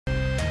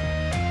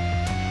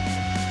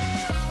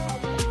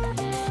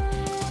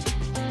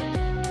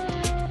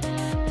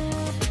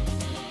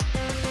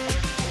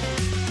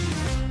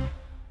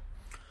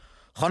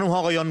خانم ها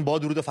آقایان، با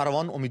درود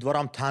فراوان،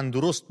 امیدوارم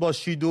تندرست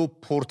باشید و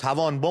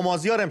پرتوان. با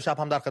مازیار امشب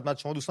هم در خدمت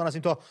شما دوستان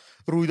هستیم تا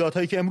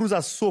رویدادهایی که امروز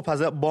از صبح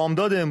از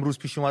بامداد امروز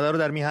پیش اومده رو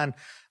در میهن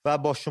و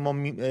با شما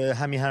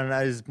هم میهن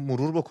عزیز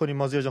مرور بکنیم.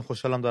 مازیار جان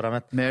خوشحالم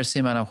دارمت.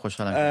 مرسی، منم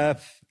خوشحالم.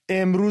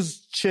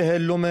 امروز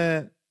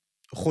 40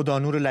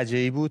 خدانور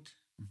لجه‌ای بود،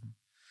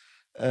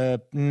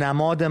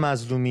 نماد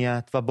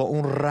مظلومیت و با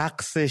اون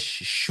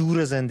رقصش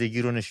شور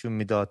زندگی رو نشون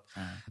میداد.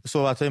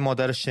 صحبت‌های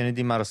مادرش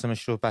شنیدیم،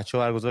 مراسمش رو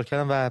بچه‌ها برگزار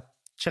کردن و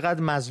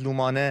چقدر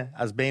مظلومانه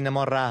از بین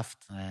ما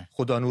رفت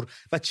خدانور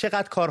و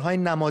چقدر کارهای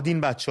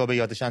نمادین بچه‌ها به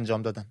یادش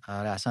انجام دادن.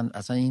 آره،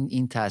 اصلا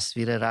این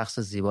تصویر رقص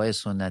زیبای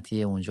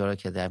سنتی اونجا رو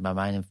که در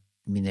من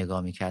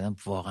نگاه می‌کردم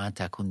واقعا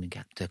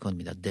تکون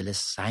میداد، دل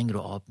سنگ رو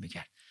آب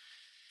می‌کرد.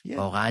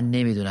 واقعا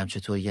نمیدونم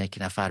چطور یک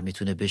نفر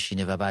میتونه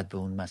بشینه و بعد به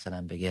اون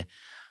مثلا بگه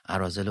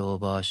اراذل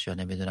اوباش یا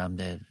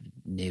نمیدونم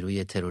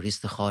نیروی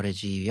تروریست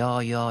خارجی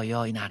یا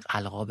این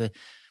القاب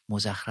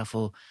مزخرف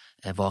و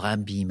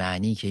واقعا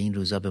بی‌معنی که این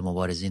روزا به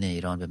مبارزین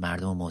ایران، به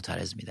مردم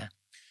معترض میدن.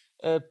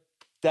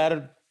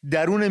 در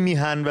درون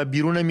میهن و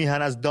بیرون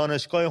میهن، از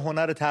دانشگاه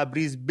هنر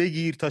تبریز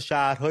بگیر تا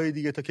شهرهای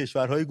دیگه تا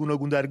کشورهای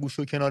گوناگون در گوش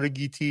و کنار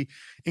گیتی،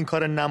 این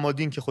کار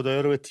نمادین که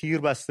خدایا رو به تیر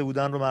بسته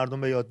بودن رو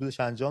مردم به یادبودش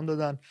انجام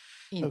دادن.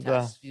 این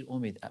تصویر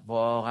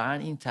واقعا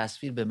این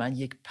تصویر به من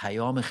یک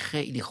پیام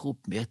خیلی خوب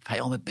میاد،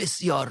 پیام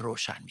بسیار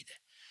روشن میده.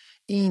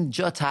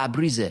 اینجا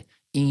تبریزه،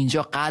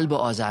 اینجا قلب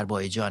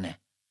آذربایجانه.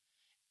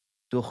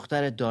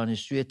 دختر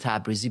دانشجوی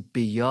تبریزی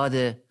به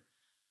یاد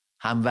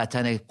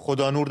هموطن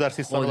خدانور در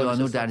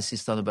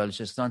سیستان و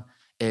بلوچستان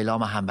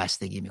اعلام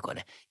همبستگی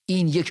میکنه.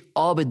 این یک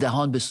آب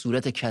دهان به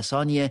صورت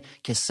کسانیه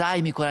که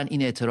سعی میکنن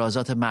این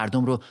اعتراضات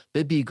مردم رو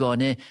به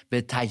بیگانه،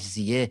 به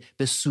تجزیه،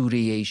 به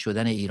سوریه‌ای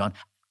شدن ایران،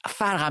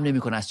 فرق هم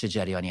نمیکنه از چه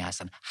جریانی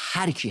هستن،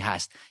 هر کی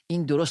هست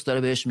این درست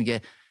داره بهش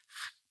میگه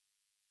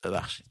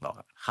ببخشید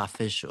واقعا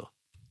خفه شو.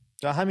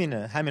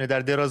 همینه در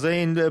درازای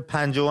این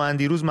 50 و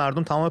اندی روز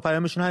مردم تمام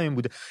پیامشون همین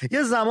بوده.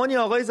 یه زمانی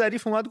آقای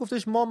ظریف اومد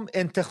گفتش ما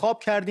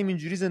انتخاب کردیم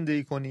اینجوری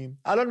زندگی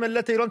کنیم. الان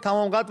ملت ایران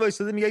تمام قد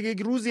وایساده میگه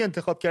یک روزی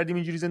انتخاب کردیم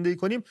اینجوری زندگی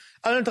کنیم،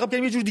 الان انتخاب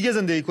کردیم یه جور دیگه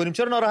زندگی کنیم،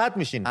 چرا ناراحت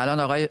میشین؟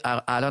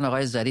 الان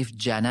آقای ظریف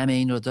جنم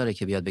این رو داره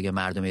که بیاد بگه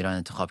مردم ایران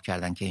انتخاب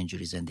کردن که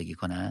اینجوری زندگی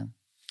کنن؟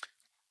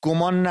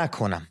 گمان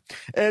نکنم.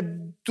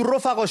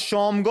 رفقا،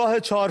 شامگاه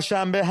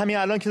چهارشنبه همین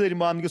الان که داریم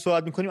با هم دیگه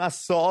صحبت میکنیم، از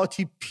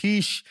ساعاتی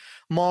پیش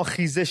ما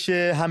خیزش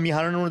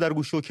هم‌میهنانمون رو در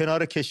گوشه و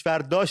کنار کشور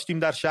داشتیم،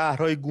 در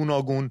شهرهای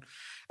گوناگون،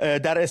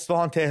 در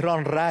اصفهان،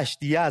 تهران،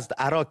 رشت، یزد،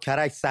 عراق،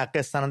 کرج،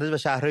 سقه، سنندج و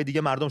شهرهای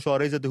دیگه مردم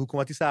شعارهای ضد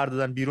حکومتی سر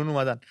دادن، بیرون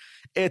اومدن.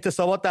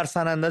 اعتصابات در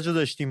سنندج رو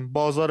داشتیم،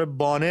 بازار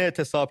بانه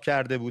اعتصاب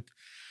کرده بود.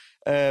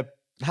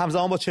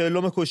 همزمان با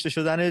 40 کشته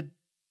شدن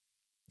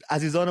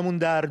عزیزانمون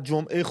در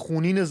جمعه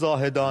خونین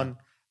زاهدان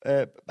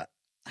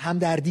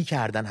همدردی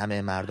کردن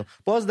همه مردم.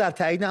 باز در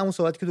تایید همون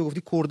صحبتی که تو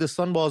گفتی،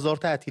 کردستان بازار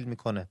تعطیل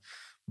میکنه،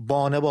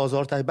 بانه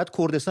بازار تعطیل، بعد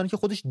کردستان که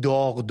خودش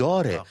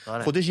داغداره.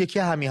 خودش یکی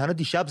همیهنا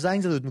دیشب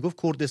زنگ زد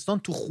میگفت کردستان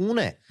تو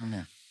خونه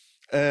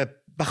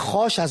و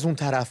خاش از اون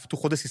طرف تو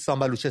خود سیستان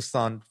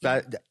بلوچستان.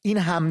 و این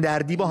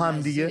همدردی با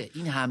هم دیگه،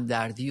 این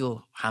همدردی و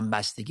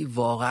همبستگی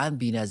واقعا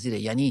بی‌نظیره.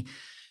 یعنی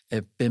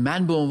به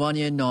من به عنوان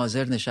یه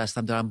ناظر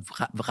نشستم، دارم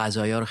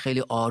قضایا رو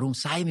خیلی آروم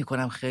سعی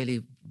میکنم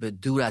خیلی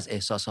دور از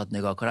احساسات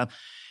نگاه کنم،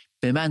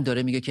 به من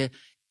داره میگه که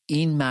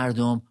این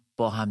مردم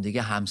با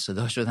همدیگه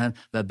همصدا شدن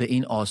و به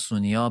این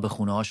آسونیا به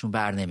خونه هاشون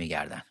بر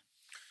نمیگردن.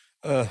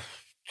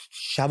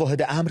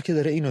 شواهد امر که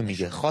داره اینو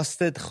میگه.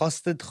 خواست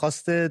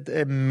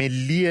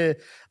ملی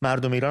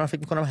مردم ایران فکر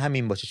میکنم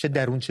همین باشه، چه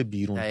درون چه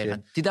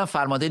بیرون. دیدم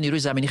فرمانده نیروی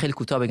زمینی خیلی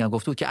کوتاه بگم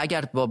گفته بود که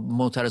اگر با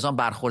معترضان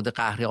برخورد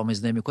قهری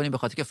آمیز نمی‌کنیم به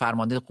خاطر که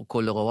فرمانده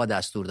کل قوا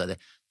دستور داده.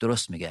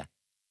 درست میگه،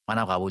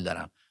 منم قبول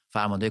دارم.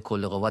 فرمانده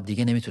کل قوا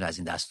دیگه نمیتونه از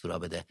این دستورا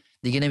بده،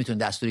 دیگه نمیتونه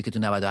دستوری که تو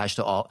 98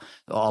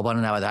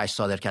 آبان 98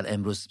 صادر کرد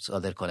امروز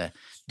صادر کنه.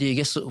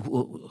 دیگه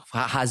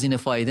هزینه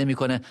فایده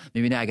میکنه،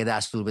 میبینه اگه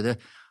دستور بده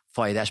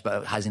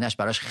هزینه‌اش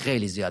براش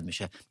خیلی زیاد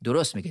میشه.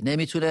 درست میگه،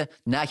 نمیتونه،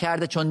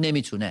 نکرده چون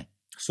نمیتونه.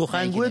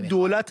 سخنگوی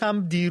دولت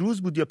هم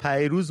دیروز بود یا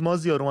پیروز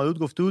مازیار اومده بود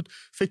گفته بود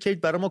فکر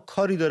کنید برای ما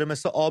کاری داره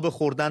مثل آب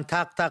خوردن،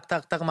 تق تق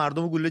تق تق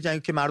مردم گوله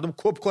جنگی که مردم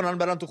کپ کنن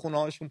برن تو خونه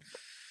هاشون.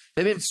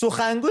 ببین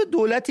سخنگوی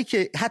دولتی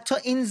که حتی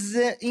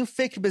این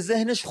فکر به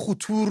ذهنش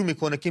خطور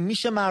میکنه که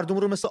میشه مردم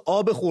رو مثل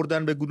آب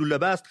خوردن به گلوله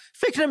بست،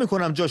 فکر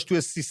نمیکنم جاش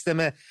توی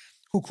سیستم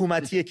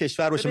حکومتی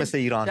کشور باشه مثل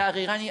ایران.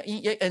 دقیقاً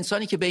این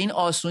انسانی که به این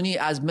آسونی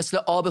از مثل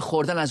آب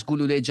خوردن از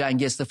گلوله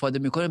جنگی استفاده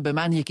میکنه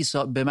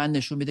به من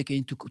نشون میده که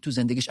این تو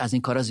زندگیش از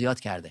این کارا زیاد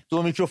کرده.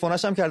 2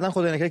 میکروفوناش هم کردن،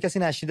 خدای نکرده کسی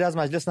نشیده از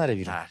مجلس نره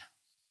بیرون.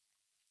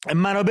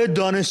 منابع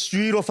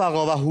دانشجویی،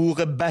 رفقا و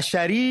حقوق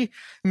بشری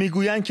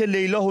میگویند که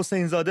لیلا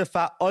حسین زاده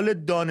فعال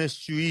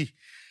دانشجویی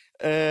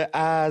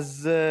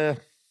از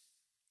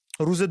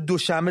روز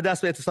دوشنبه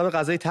دست به اعتصاب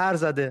قضایی تر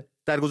زده.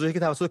 در گزارشی که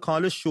توسط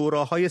کانال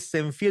شوراهای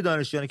صنفی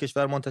دانشجویان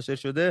کشور منتشر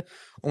شده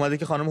اومده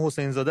که خانم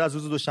حسین زاده از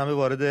روز دوشنبه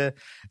وارد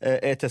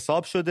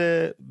اعتصاب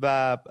شده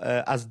و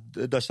از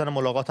داشتن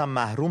ملاقات هم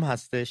محروم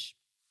هستش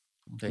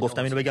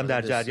گفتم اینو بگم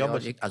در جریان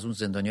باشه. یک از اون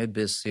زندانیای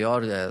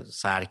بسیار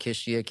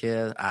سرکشیه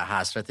که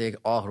حسرت یک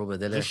آه رو به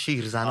دل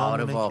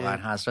شیرزنان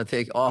واقعا حسرت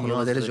یک آه رو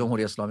به دل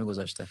جمهوری اسلامی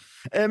گذاشته.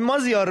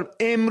 مازیار،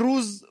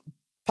 امروز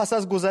پس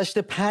از گذشت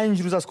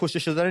 5 روز از کشته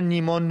شدن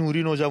نیما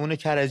نوری نوجوان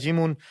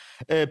کرجیمون،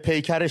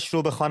 پیکرش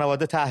رو به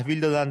خانواده تحویل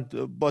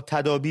دادن با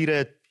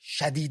تدابیر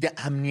شدید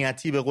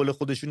امنیتی. به قول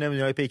خودشون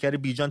نمیدونم پیکر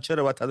بیجان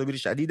چرا با تدابیر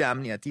شدید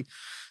امنیتی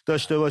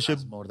داشته باشه.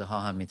 از مرده ها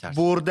هم میترسن.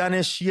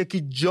 بردنش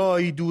یکی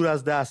جایی دور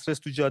از دسترس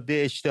تو جاده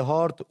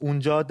اشتهارد،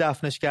 اونجا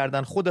دفنش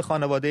کردن. خود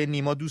خانواده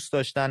نیما دوست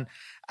داشتن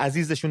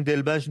عزیزشون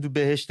دلبرشون تو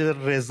بهشت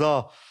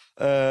رضا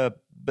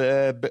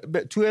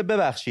توی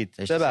ببخشید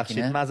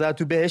معذرت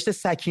تو بهشت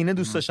سکینه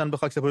دوست داشتن به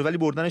خاک سپردن، ولی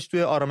بردنش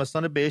توی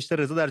آرامستان بهشت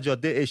رضا در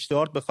جاده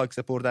اشتهارد به خاک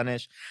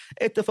سپردنش.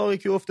 اتفاقی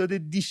که افتاده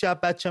دیشب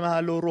بچه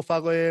محل و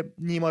رفقای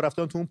نیما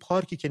رفتن تو اون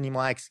پارکی که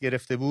نیما عکس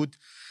گرفته بود،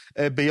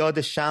 به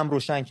یاد شمع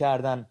روشن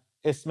کردن،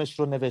 اسمش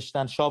رو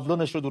نوشتن،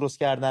 شابلونش رو درست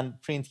کردن،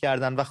 پرینت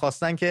کردن و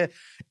خواستن که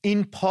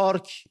این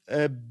پارک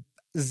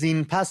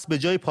زینپس به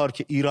جای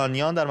پارک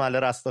ایرانیان در محل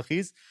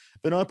رستاخیز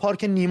به نام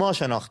پارک نیما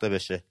شناخته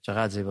بشه.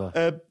 چقدر زیبا.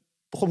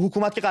 خب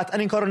حکومت که قطعا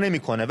این کارو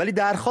نمیکنه، ولی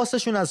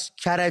درخواستشون از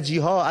کرجی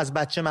ها، از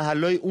بچه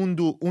محلای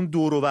اون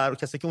دور و بر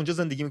کسی که اونجا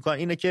زندگی میکنن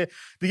اینه که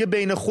دیگه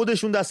بین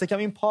خودشون دست کم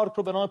این پارک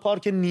رو به نام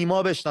پارک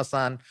نیما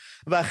بشناسن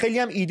و خیلی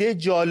هم ایده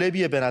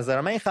جالبیه به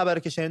نظرم. من این خبر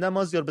که شنیدم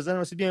مازیار بزنم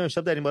رسید بیام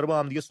امشب در این باره با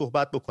هم دیگه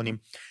صحبت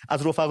بکنیم.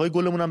 از رفقای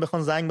گلمون هم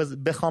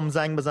بخوام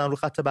زنگ بزنن رو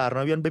خط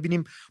برنامه بیان،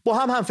 ببینیم با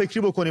هم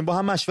فکری بکنیم، با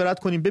هم مشورت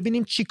کنیم،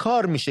 ببینیم چی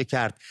کار میشه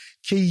کرد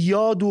که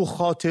یاد و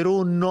خاطره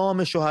و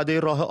نام شهدای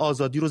راه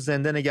آزادی رو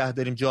زنده نگه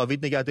داریم،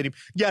 جاوید نگه داریم.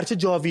 گرچه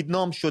جاوید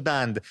نام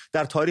شدند،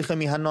 در تاریخ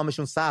میهن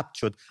نامشون ثبت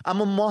شد،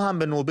 اما ما هم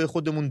به نوبه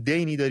خودمون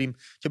دینی داریم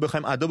که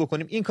بخوایم ادا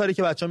بکنیم. این کاری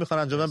که بچه‌ها میخوان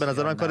انجام بدن به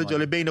نظر من کار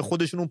جالب، بین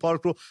خودشون اون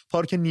پارک رو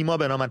پارک نیما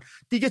بنامن.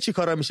 دیگه چی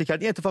کارا میشه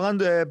کرد؟ این اتفاقا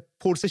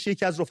پرسش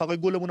یکی از رفقای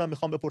گلمون هم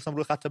میخوام بپرسم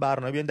روی خط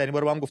برنامه بیان در این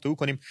باره با هم گفتگو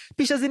کنیم.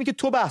 پیش از اینی که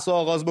تو بحث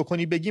آغاز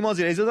بکنی بگی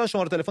مازیار اجازه بده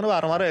شماره تلفن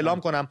برنامه رو اعلام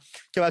کنم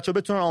که بچه‌ها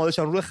بتونن آماده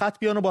شن روی خط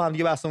بیان و با هم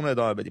دیگه بحثمون رو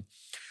ادامه بدیم.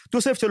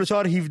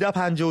 2044 17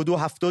 52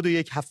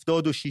 71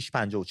 76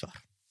 54.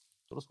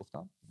 درست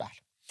گفتم؟ بله.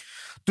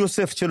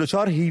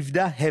 2044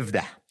 17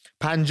 17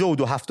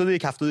 52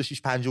 71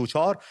 76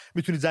 54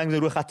 میتونید زنگ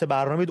بزنید روی خط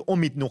برنامه.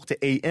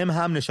 امید.am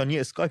هم نشانی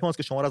اسکایپ ماست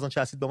که شما را از آن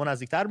چه هستید به ما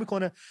نزدیک‌تر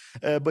میکنه.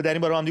 با در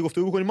این باره هم دیگه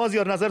گفتگو بکنیم.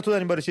 مازیار نظر تو در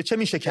این باره چه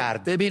میشه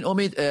کرد؟ ببین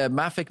امید،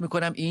 من فکر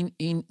میکنم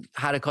این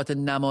حرکات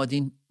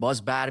نمادین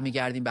باز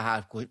برمیگردیم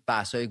به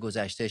بحث‌های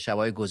گذشته،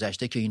 شبای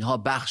گذشته که اینها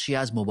بخشی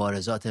از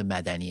مبارزات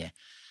مدنیه.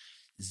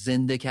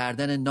 زنده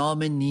کردن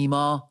نام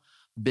نیما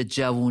به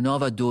جوونا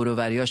و دور و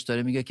بریاش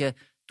داره میگه که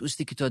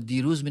دوستی که تا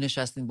دیروز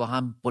می‌نشستین با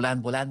هم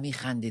بلند بلند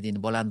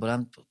می‌خندیدین، بلند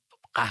بلند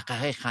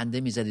قهقهه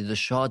خنده می‌زدید و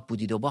شاد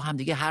بودید و با هم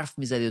دیگه حرف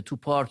می‌زدید و تو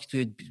پارک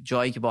توی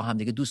جایی که با هم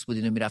دیگه دوست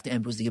بودین و می‌رفتین،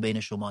 امروز دیگه بین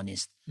شما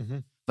نیست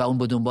و اون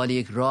به دنبال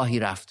یک راهی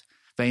رفت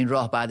و این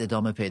راه بعد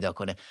ادامه پیدا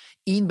کنه.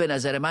 این به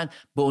نظر من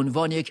به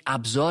عنوان یک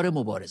ابزار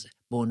مبارزه،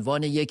 به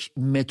عنوان یک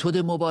متد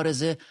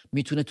مبارزه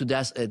میتونه تو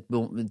دست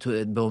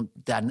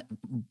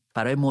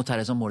برای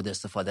معترضان مورد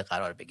استفاده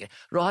قرار بگیره.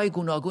 راههای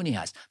گوناگونی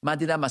هست. من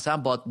دیدم مثلا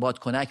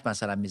بادکنک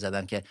مثلا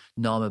میزدن که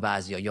نام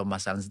بعضیا یا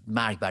مثلا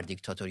مرگ بر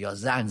دیکتاتور یا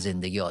زن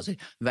زندگی آزادی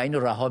و اینو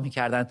رها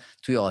میکردن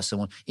توی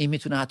آسمون. این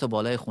میتونه حتی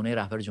بالای خونه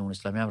رهبر جمهوری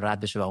اسلامی هم رد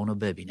بشه و اونو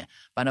ببینه.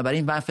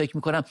 بنابراین من فکر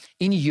میکنم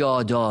این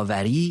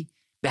یادآوری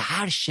به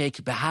هر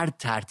شکل، به هر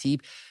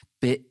ترتیب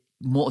به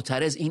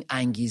معترض این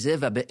انگیزه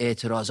و به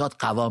اعتراضات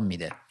قوام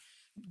میده.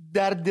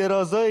 در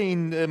درازای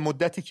این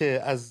مدتی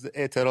که از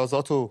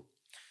اعتراضات و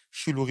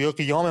شلوغی و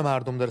قیام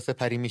مردم داره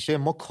سپری میشه،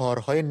 ما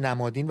کارهای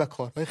نمادین و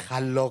کارهای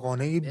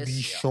خلاقانه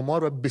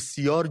بیشمار و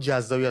بسیار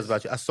جذابی از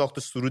بچه، از ساخت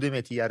سرود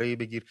مطیع‌ای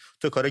بگیر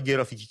تا کار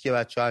گرافیکی که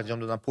بچه‌ها انجام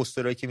دادن،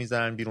 پوسترایی که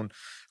میذارن بیرون،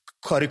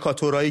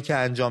 کاریکاتورایی که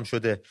انجام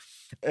شده،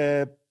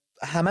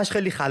 همش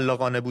خیلی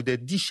خلاقانه بوده.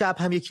 دیشب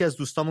هم یکی از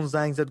دوستامون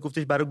زنگ زد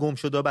گفتش برای گم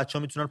شده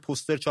بچه‌ها میتونن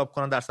پوستر چاپ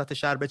کنن در سطح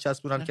شهر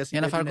بچسبونن، کسی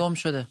یه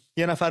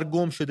نفر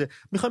گم شده.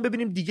 میخوایم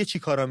ببینیم دیگه چی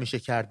کارا میشه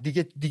کرد،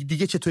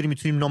 دیگه چطوری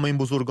میتونیم نام این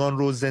بزرگان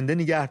رو زنده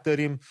نگه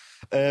داریم.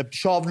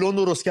 شابلون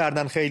درست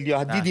کردن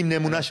خیلی‌ها، دیدیم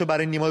نمونهشو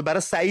برای نیما،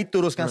 برای سعید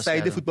درست کردن،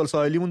 سعید فوتبال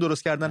ساحلیمون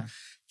درست کردن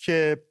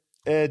که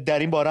در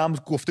این باره هم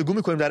گفتگو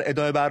میکنیم در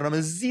ادامه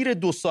برنامه. زیر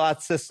 2 ساعت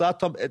 3 ساعت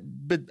تا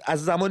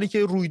از زمانی که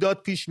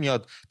رویداد پیش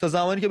میاد تا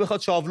زمانی که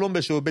بخواد شاولون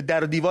بشه و به در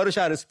دیوار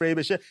شهر اسپری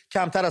بشه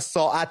کمتر از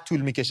ساعت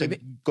طول میکشه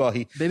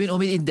گاهی. ببین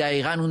امید، این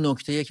دقیقاً اون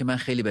نکته‌ایه که من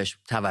خیلی بهش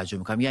توجه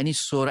میکنم، یعنی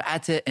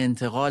سرعت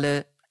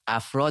انتقال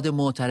افراد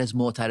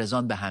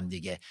معترضان به هم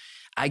دیگه.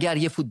 اگر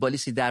یه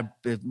فوتبالیستی در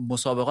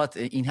مسابقات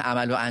این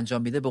عمل رو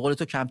انجام میده، به قول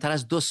تو کمتر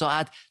از 2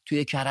 ساعت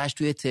توی کرج،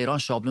 توی تهران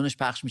شابلونش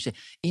پخش میشه.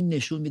 این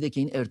نشون میده که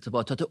این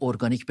ارتباطات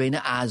ارگانیک بین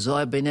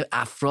اعضا، بین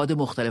افراد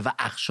مختلف و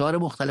اقشار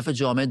مختلف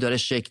جامعه داره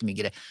شکل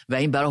میگیره و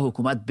این برای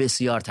حکومت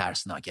بسیار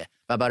ترسناکه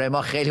و برای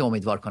ما خیلی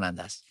امیدوار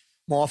کننده است.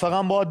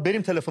 موافقم. باید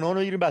بریم تلفن‌ها رو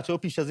بگیریم، بچه‌ها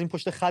پیش از این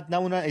پشت خط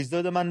نمونن. اجازه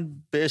بده من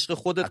به عشق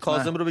خودت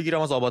کاظم رو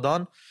بگیرم از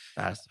آبادان،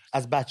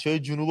 از بچه‌های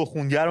جنوب و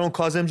خونگرمون.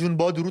 کاظم جون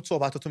با درود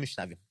صحبتاتو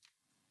میشنویم.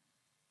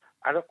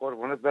 علی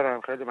قربونت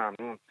برم، خیلی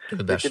ممنون.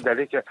 یکی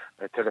دلیلی که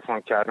تلفن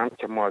کردم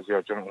که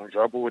مازیار جون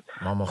اونجا بود.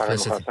 ما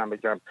مخلصیم.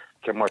 بگم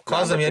که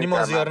کاظم یعنی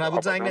مازیار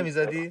نبود زنگ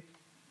نمیزدی؟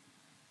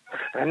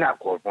 نه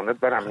قربونت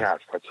برم، یه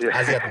حرفاتی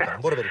اذیت میکنم.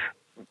 برو بریم.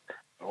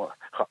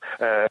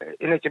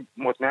 اینه که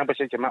مطمئن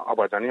باشه که من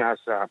آبادانی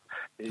هستم.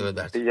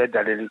 یه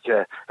دلیلی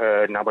که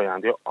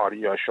نماینده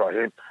آریا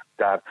شاهین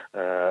در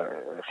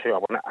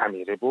خیابان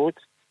امیری بود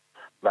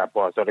و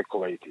بازار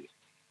کویتی.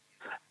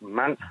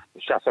 من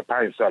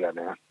 65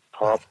 سالمه.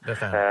 خب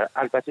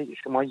البته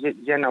شما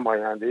یه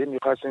نماینده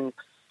میخواستین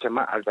که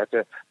من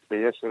البته به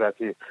یه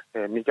صورتی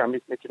میگم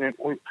میتونین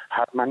اون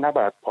حتما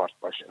نباید پارک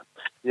باشه.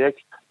 یک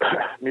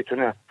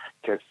میتونه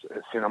که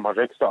سینما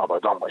رکس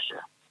آبادان باشه.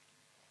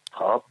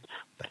 خب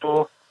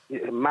تو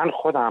من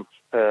خودم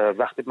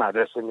وقتی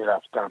مدرسه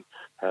میرفتم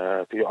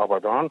توی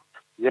آبادان،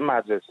 یه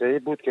مدرسه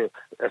بود که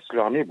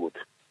اسلامی بود،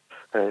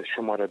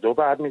 شماره 2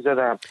 بعد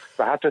میزدم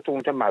و حتی تو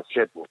اونجا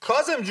مسجد بود.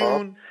 کاظم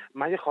جون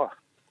من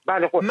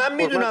بله من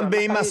میدونم به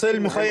این مسائل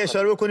میخوای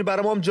اشاره بکنی،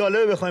 برای ما هم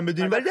جالبه بخوایم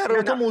بدونیم، ولی در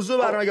رابطه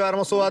موضوع برنامه اگه برای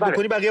ما صحبت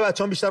بکنی بقیه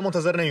بچه‌ها بیشتر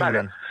منتظر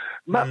نمیمونن.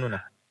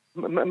 ممنونم.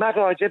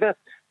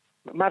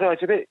 من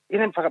راجبه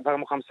اینم فقط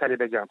میخوام سریع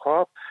بگم.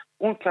 خب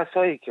اون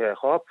کسایی که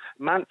خب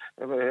من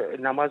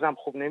نمازم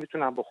خوب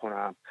نمیتونم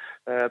بخونم،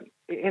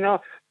 اینا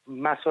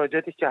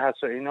مساجدی که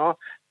هست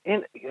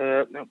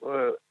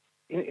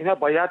اینا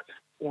باید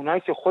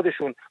اونایی که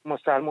خودشون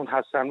مسلمون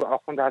هستن و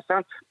آخونده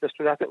هستن به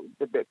صورت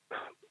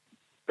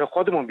به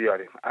خودمون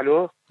بیاریم.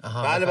 الو؟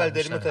 بله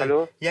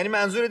داریم. یعنی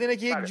منظورت اینه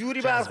که یک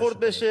جوری برخورد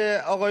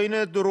بشه آقایون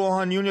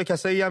روحانیون یا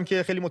کسایی هم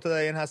که خیلی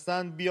متدین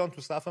هستن بیان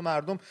تو صف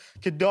مردم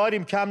که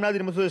داریم، کم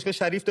نداریم. ما تو دانشگاه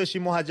شریف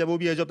داشتیم محجبه و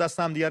بی حجاب دست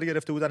هم دیگه رو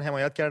گرفته بودن،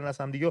 حمایت کردن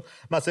از هم دیگه.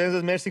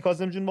 مثلا مرسی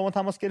کاظم جون با ما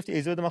تماس گرفتی.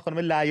 اجازه بده من خانم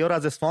لیا رو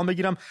از اصفهان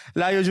بگیرم.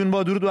 لیا جون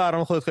با درود،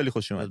 برنامه خودت خیلی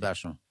خوش اومد.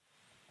 برشون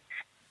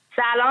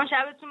سلام،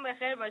 شبتون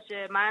بخیر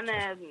باشه. من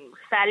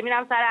سری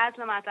میرم سر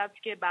اصل مطلب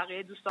که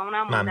بقیه دوستامون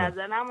هم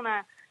منتظر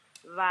نمونن.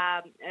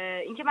 و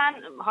اینکه من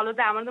حالا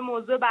در مورد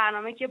موضوع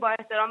برنامه که با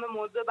احترام به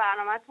موضوع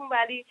برنامه‌تون،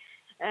 ولی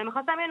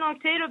میخواستم یه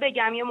نکته‌ای رو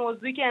بگم، یه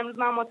موضوعی که امروز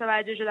من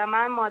متوجه شدم.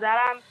 من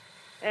مادرم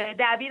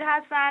دبیر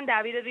هستن،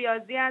 دبیر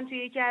ریاضی هستن توی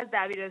یکی از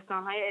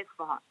دبیرستان‌های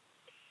اصفهان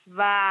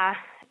و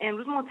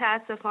امروز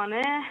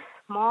متاسفانه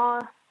ما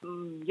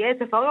یه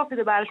اتفاق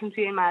افتاده براشون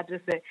توی این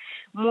مدرسه.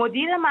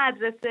 مدیر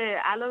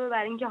مدرسه علاوه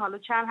بر این که حالا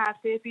چند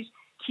هفته پیش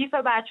کیف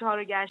بچه‌ها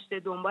رو گشته،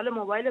 دنبال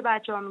موبایل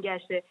بچه‌ها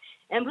میگشته،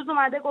 امروز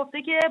اومده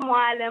گفته که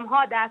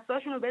معلم‌ها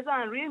دستاشون رو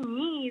بذارن روی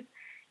میز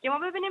که ما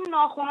ببینیم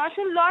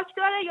ناخوناشون لاک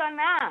داره یا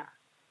نه.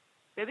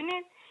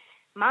 ببینید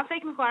من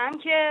فکر میکنم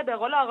که به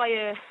قول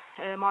آقای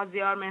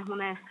مازیار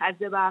مهمون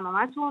عزیز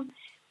برنامه‌تون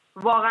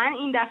واقعا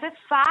این دفعه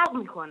فرق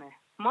میکنه.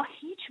 ما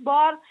هیچ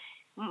بار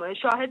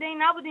شاهد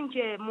این نبودیم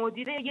که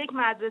مدیر یک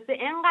مدرسه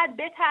اینقدر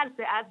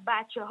بترسه از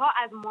بچه‌ها،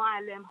 از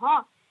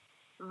معلم‌ها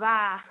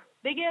و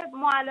بگه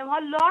معلم‌ها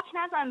لاک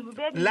نزن،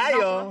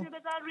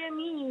 بذار روی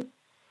میز.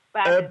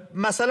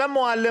 مثلا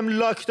معلم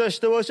لاک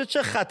داشته باشه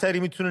چه خطری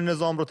میتونه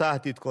نظام رو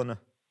تهدید کنه؟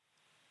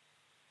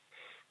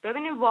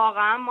 ببینیم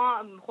واقعا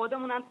ما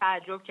خودمونم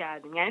تعجب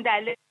کردیم. یعنی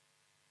دلیل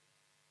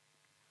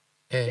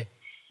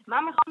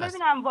من میخوام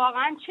ببینم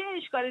واقعا چه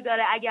اشکالی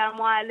داره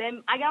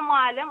اگر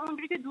معلم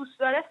اونجوری که دوست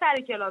داره سر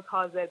کلاس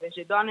حاضر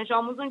بشه، دانش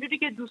آموز اونجوری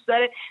که دوست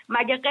داره.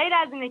 مگه غیر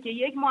از اینه که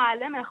یک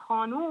معلم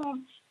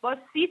خانوم با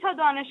 30 تا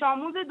دانش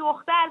آموز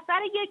دختر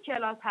سر یک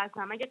کلاس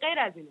هستن؟ مگه غیر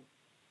از اینه؟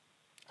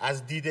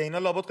 از دید اینا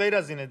لابد غیر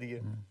از اینه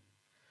دیگه.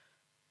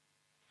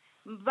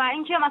 و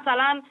اینکه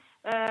مثلا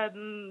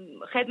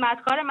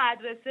خدمتکار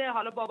مدرسه،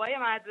 حالا بابای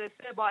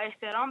مدرسه با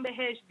احترام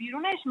بهش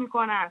بیرونش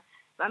میکنن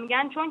و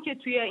میگن چون که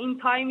توی این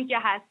تایمی که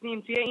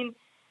هستیم، توی این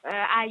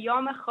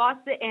ایام خاص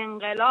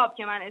انقلاب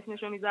که من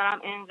اسمشو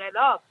میذارم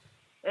انقلاب،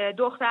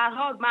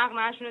 دخترها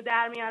مقنعه‌شون رو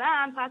در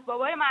میارن، پس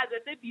بابای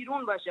مدرسه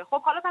بیرون باشه.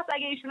 خب حالا پس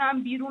اگه ایشون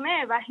هم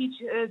بیرونه و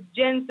هیچ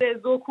جنس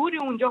ذکوری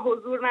اونجا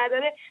حضور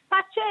نداره،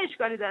 پس چه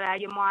اشکالی داره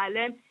اگه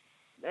معلم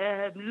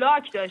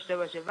لاک داشته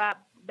باشه؟ و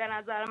به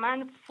نظر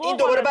من این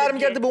دوباره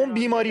برمیگرده به اون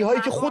بیماری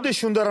هایی که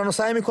خودشون دارن و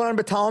سعی میکنن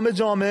به تمام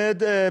جامعه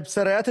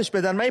سرایتش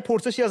بدن. من یه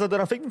پرسشی ازت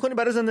دارم، فکر میکنی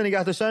برای زنده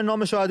نگه داشتن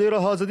نام شهدای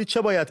راه آزادی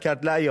چه باید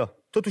کرد؟ لیا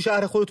تو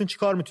شهر خودتون چی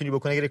کار میتونی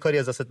بکنی اگه کاری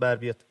از دستت بر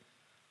بیاد؟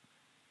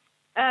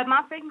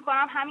 من فکر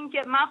میکنم همین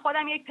که من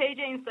خودم یک پیج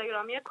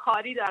اینستاگرامی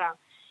کاری دارم،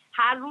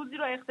 هر روزی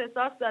رو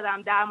اختصاص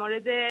دادم در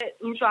مورد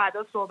این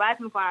شهدا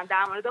صحبت میکنم،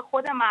 در مورد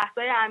خود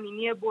مهسا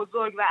امینی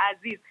بزرگ و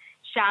عزیز.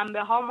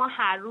 شنبه ها ما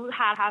هر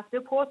هفته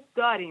پست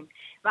داریم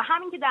و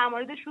همین که در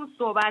موردشون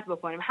صحبت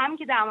بکنیم، همین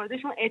که در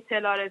موردشون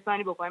اطلاع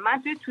رسانی بکنیم.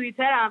 من توی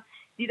توییترم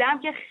دیدم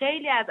که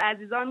خیلی از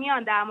عزیزان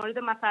میان در مورد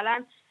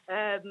مثلا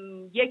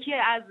یکی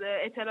از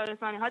اطلاع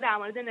رسانی ها در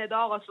مورد ندا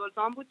آقا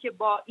سلطان بود که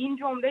با این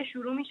جمله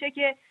شروع میشه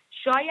که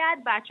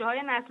شاید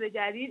بچه‌های نسل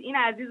جدید این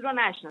عزیز رو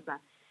نشناسن.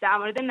 در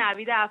مورد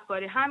نوید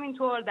افکاری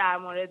همینطور، در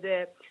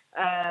مورد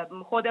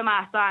خود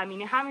مهسا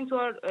امینی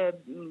همینطور،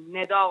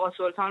 ندا آقا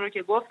سلطان رو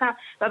که گفتم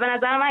و به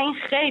نظر من این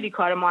خیلی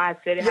کار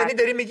موثری هست. یعنی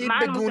داری میگی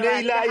به گونه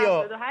ای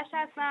لیا 78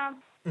 هستم.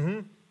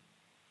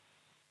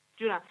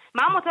 جونم.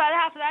 من متولد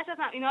 78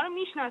 هستم، اینا رو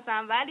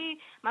میشناسم ولی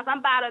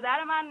مثلا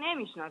برادر من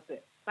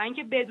نمیشناسه و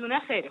اینکه بدونه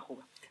خیلی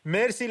خوبه.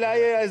 مرسی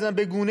لایه عزیزم.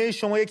 به گونه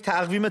شما یک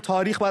تقویم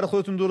تاریخ برای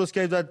خودتون درست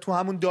کردید و تو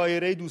همون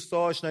دایره دوستا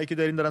آشنایی که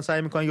دارن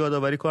سعی میکنن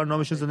یادآوری کار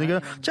نامشون زندگی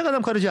کنن.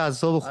 چقدر کار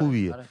جذاب و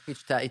خوبیه.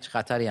 هیچ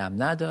خطری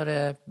هم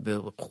نداره،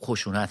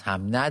 خشونت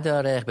هم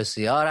نداره،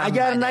 بسیار هم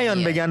اگر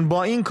نیان بگن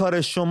با این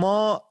کار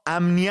شما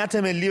امنیت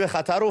ملی به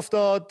خطر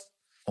افتاد،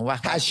 اون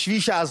وقت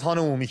تشویش اذهان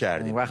عمومی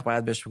کردیم. اون وقت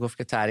باید بهش بگفت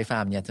که تعریف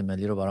امنیت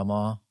ملی رو برای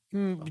ما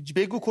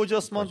بگو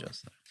کجاست. ما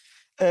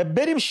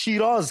بریم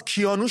شیراز.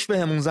 کیانوش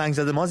بهمون زنگ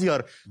زده.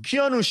 مازیار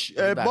کیانوش،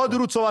 با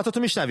درود صحبتاتو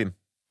میشنویم.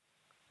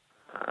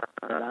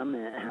 سلام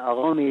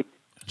آقا امید.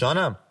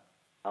 جانم.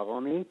 آقا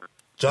امید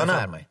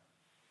جانم.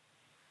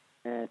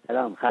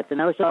 سلام، خسته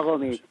نباش آقا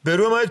امید.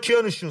 برو ماید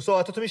کیانوش،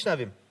 صحبتاتو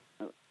میشنویم.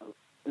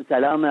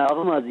 سلام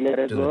آقا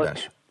مازیار گل،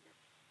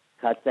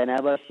 خسته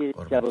نباشید،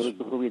 شب و روز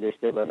خوبی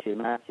داشته باشید.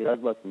 من از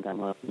شیراز باتون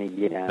تماس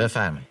میگیرم.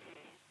 بفرمایید.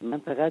 من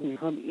فقط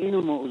میخوام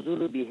اینو موضوع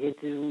رو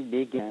بهتون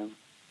بگم،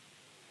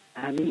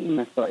 همه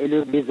این مسائل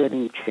رو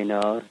بذاریم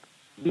کنار،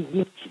 به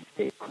یک چیز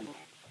فکر کنیم.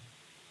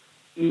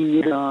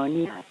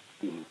 ایرانی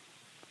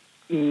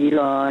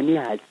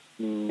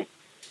هستیم.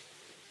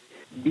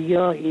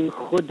 بیاییم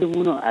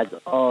خودمون رو از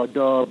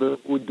آداب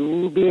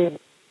ادوب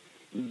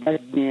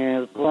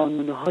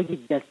قانونهای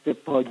دست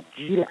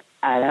پاگیر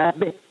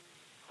عرب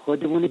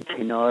خودمون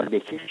کنار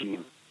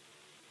بکشیم.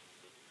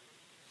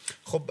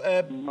 خب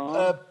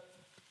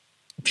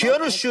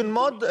کیانوشون،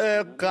 ما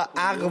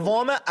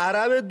اقوام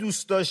عرب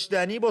دوست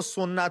داشتنی با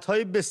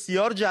سنت‌های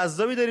بسیار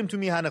جذابی داریم تو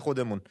میهن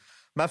خودمون.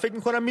 من فکر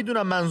میکنم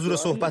میدونم منظور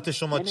صحبت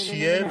شما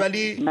چیه،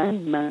 ولی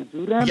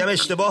منظورم میگم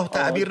اشتباه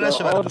تعبیر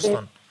نشه برای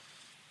دوستان.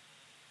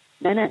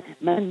 نه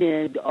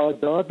من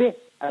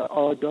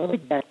آداب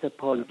دست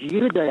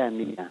پاگیر دارم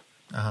میگم.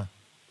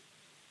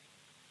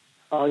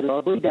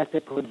 آداب دست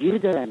پاگیر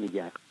دارم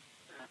میگم.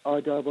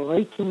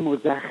 آداب‌هایی که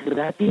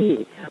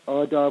مزخرفه،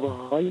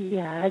 آداب‌هایی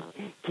هست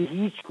که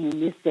هیچ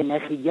گونه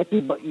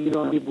سنخیتی با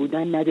ایرانی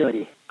بودن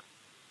نداره.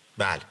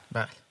 بله.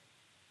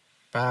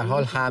 به هر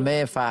حال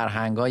همه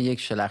فرهنگ‌ها یک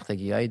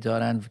شلختگی‌هایی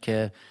دارن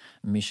که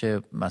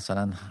میشه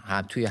مثلا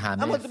هم توی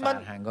همه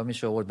فرهنگ‌ها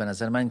میشه آورد. به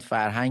نظر من این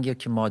فرهنگی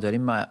که ما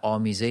داریم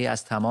آمیزه‌ای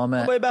از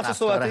تمام با بحث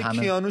صحبت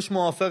کیانوش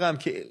موافقم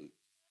که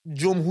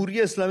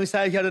جمهوری اسلامی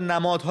سعی کرده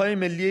نمادهای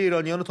ملی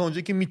ایرانیان رو تا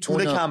اونجایی که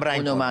میتونه کم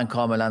رنگ کنه. من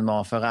کاملا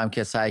موافقم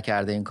که سعی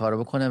کرده این کارو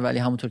بکنه، ولی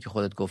همونطور که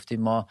خودت گفتی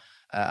ما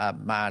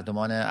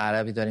مردمان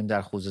عربی داریم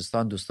در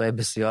خوزستان، دوستای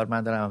بسیار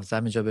من دارم از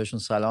همینجا بهشون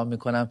سلام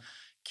میکنم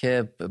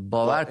که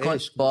باور کن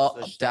با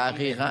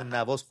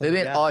دقیقاً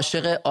ببین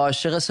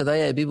عاشق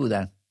صدای ابی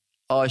بودن.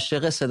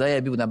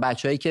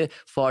 بچه‌هایی که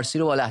فارسی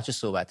رو با لهجه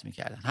صحبت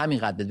می‌کردن.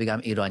 همینقدر بهت بگم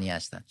ایرانی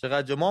هستن.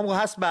 چقدر ما هم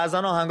هست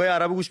بعضن آهنگای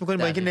عربی گوش می‌کنیم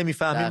با اینکه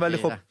نمی‌فهمیم، ولی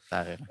خب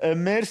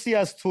مرسی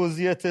از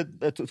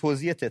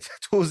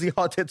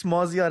توضیحاتت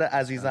مازیار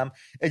عزیزم.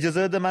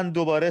 اجازه بده من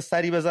دوباره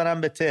سری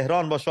بزنم به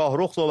تهران با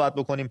شاهرخ صحبت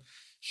بکنیم.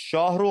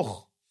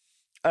 شاهرخ،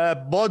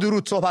 با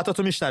درود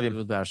صحبتاتو میشنویم.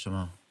 درود بر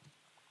شما.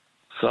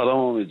 سلام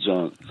امید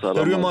جان. سلام.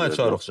 روی ماه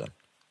شاهرخ جان.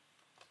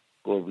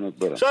 قربونت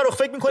برم. شاهرخ،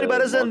 فکر می‌کنی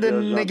برای زنده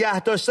نگه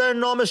داشتن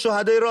نام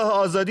شهدای راه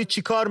آزادی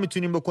چی کار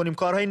میتونیم بکنیم؟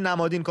 کارهای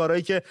نمادین،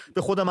 کارهایی که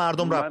به خود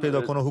مردم ربط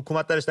پیدا کنه،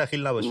 حکومت درش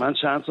دخیل نباشه. من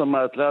چند تا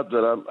مطلب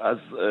دارم. از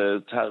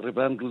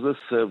تقریبا روز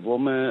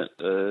سوم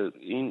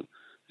این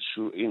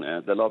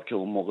انقلاب که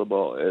اون موقع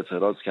با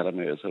اعتراض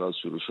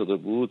شروع شده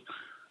بود،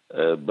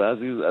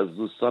 بعضی از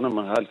دوستان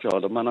محل که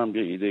حالا منم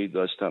یه ایده‌ای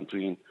داشتم تو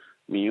این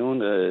میون،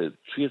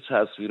 توی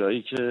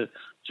تصویرایی که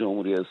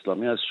جمهوری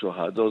اسلامی از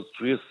شهدا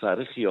توی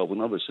سر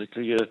خیابونا به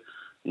شکل یه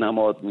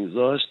نماد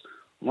میذاشت،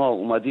 ما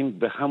اومدیم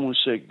به همون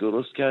شکل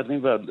درست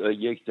کردیم و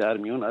یک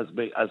درمیون از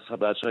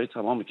بچه‌های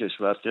تمام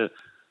کشور که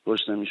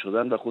گشته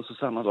می‌شدن و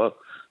خصوصا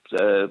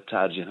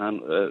ترجیحاً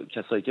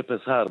کسایی که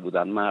پسر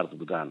بودن، مرد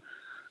بودن،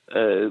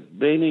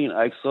 بین این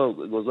عکس‌ها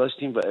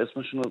گذاشتیم و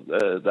اسمشون رو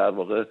در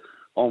واقع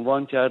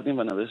عنوان کردیم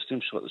و نوشتیم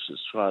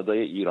شهدای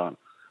ایران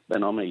به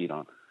نام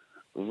ایران.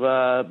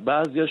 و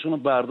بعضیاشون رو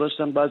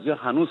برداشتن، بعضیا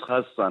هنوز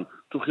هستن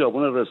تو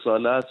خیابون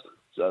رسالت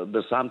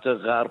به سمت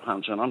غرب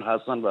همچنان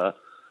هستن و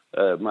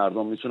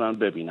مردم میتونن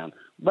ببینن.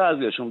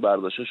 بعضیاشون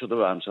برداشته شده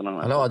و همچنان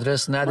هستن. حالا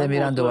آدرس نده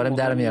میرن دوباره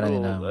در میارن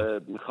اینا.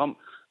 میخوام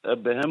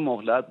به هم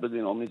مهلت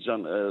بدین امید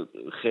جان.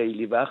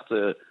 خیلی وقت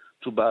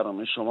تو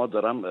برنامه شما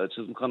دارم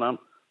چیز میکنم،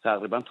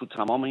 تقریبا تو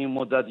تمام این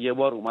مدت یه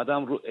بار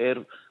اومدم رو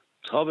ایر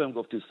تا بهم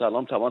گفتی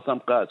سلام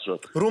تماسم قطع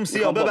شد. روم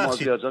سیا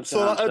ببخشید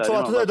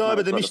صحبتات ادامه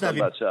بده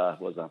میشنویم.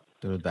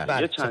 درود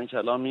بر. یه چند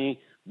کلامی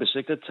به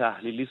شکل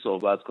تحلیلی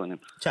صحبت کنیم.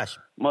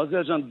 چشم.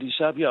 مازیار جان،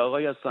 دیشب یه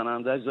آقای از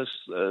سنندج داشت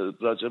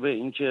راجبه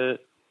این که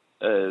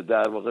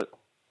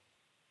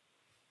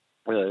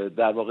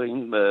در واقع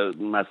این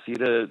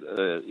مسیر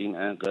این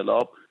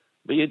انقلاب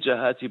به یه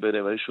جهتی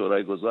بره و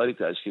شورای گذاری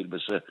تشکیل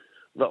بشه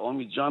و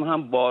امید جان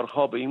هم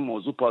بارها به این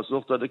موضوع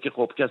پاسخ داده که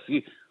خب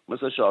کسی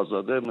مثل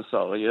شاهزاده، مثل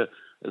آقای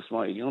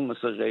اسماعیلیون،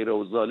 مثل غیر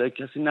اوزاله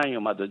کسی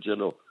نیومده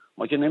جلو،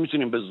 ما که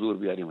نمیتونیم به زور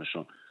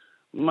بیاریمشون.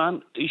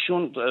 من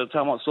ایشون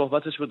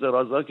صحبتش به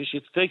درازا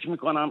کشید. فکر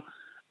میکنم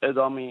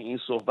ادامه این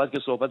صحبت که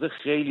صحبت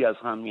خیلی از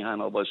هم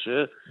میهنا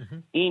باشه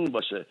این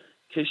باشه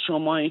که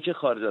شمایی که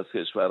خارج از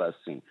کشور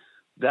هستین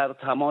در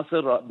تماس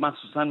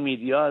مخصوصا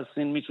میدیا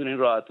هستین، میتونین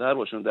راحت‌تر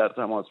باشین در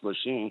تماس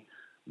باشین،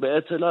 به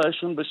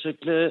اطلاعشون به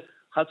شکل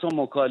حتی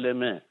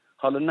مکالمه،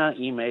 حالا نه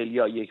ایمیل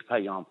یا یک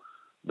پیام،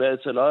 به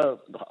اطلاع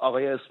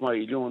آقای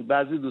اسماعیلیون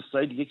بعضی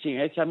دوستای دیگه که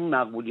یک کمی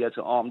مقبولیت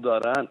عام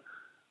دارن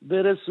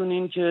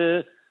برسونین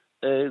که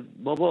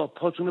بابا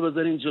پاتونو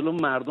بذارین جلو،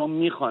 مردم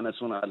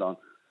میخوانتون الان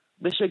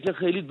به شکل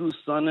خیلی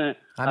دوستانه.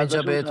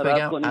 همینجا بهت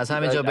بگم، از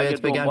همینجا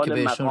بهت بگم که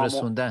بهشون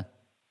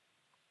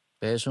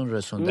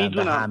رسوندن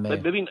به همه.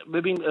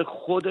 ببین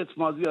خودت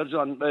مازیار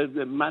جان،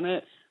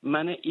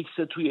 من ایکس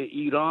توی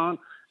ایران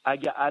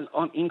اگه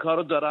الان این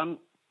کارو دارم،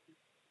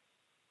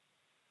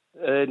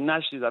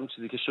 نشنیدم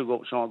چیزی که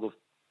شما گفت.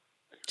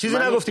 چیزی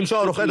نگفتیم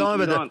شاهرخ،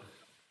 ادامه بده.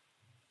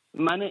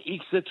 من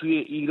ایکس توی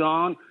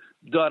ایران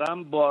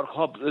دارم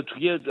بارها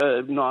توی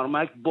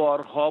نارمک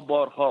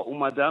بارها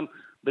اومدم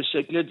به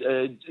شکل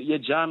یه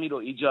جمعی رو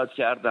ایجاد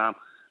کردم،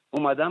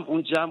 اومدم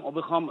اون جمع رو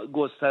بخوام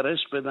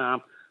گسترش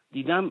بدم،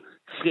 دیدم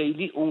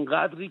خیلی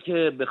اونقدری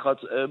که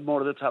بخواد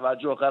مورد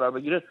توجه قرار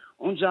بگیره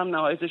اون جمع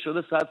نهایتش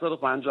شده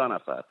 150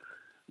 نفر.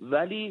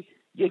 ولی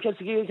یه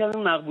کسی که یکم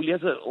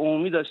مقبولیت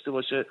عمومی داشته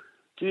باشه،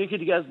 توی یکی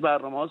دیگه از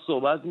برنامه‌ها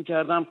صحبت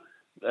می‌کردم،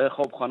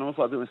 خب خانم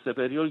فاطمه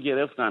سپهری رو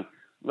گرفتن،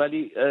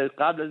 ولی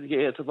قبل از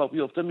اینکه اتفاق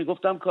بیفته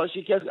میگفتم کاش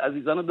یکی از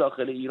عزیزان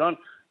داخل ایران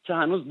که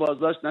هنوز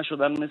بازداشت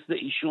نشدن مثل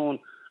ایشون،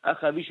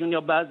 اخویشون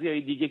یا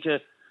بعضیای دیگه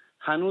که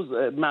هنوز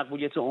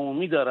مقبولیت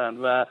عمومی دارن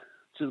و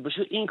چیز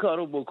بشه این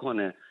کارو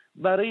بکنه،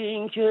 برای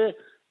اینکه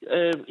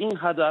این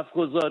هدف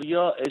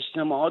گذاری‌ها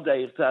اجتماعا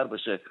دقیق‌تر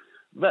بشه.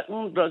 و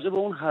اون راجع به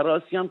اون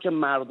هراسی هم که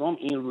مردم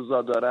این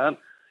روزا دارن،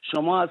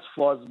 شما از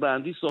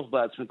فازبندی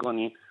صحبت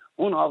میکنین،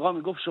 اون آقا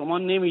میگفت شما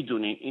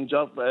نمیدونین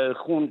اینجا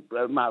خون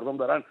مردم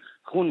دارن،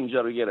 خون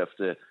اینجا رو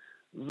گرفته.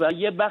 و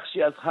یه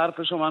بخشی از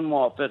حرف شما من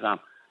موافقم،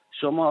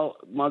 شما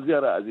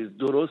مازیار عزیز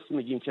درست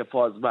میگین که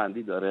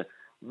فازبندی داره،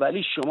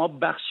 ولی شما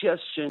بخشی از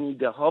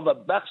شنیده ها و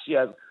بخشی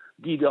از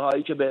دیده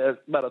هایی که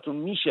براتون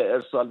میشه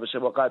ارسال بشه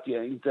با قطعی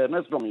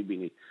اینترنت رو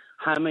میبینید.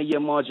 همه ی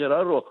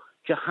ماجرا رو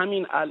که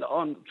همین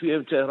الان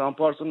توی تهران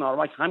پارس و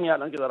نارمک، همین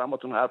الان که دارم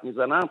باتون حرف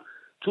میزنم،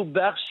 تو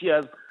بخشی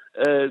از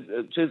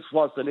چیز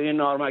فاصله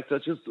نارمک تا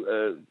چیز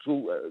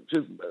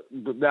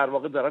در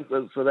واقع دارن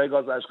صدای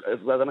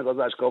زدن گاز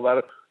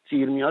اشک‌آور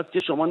تیر میاد که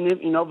شما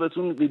اینا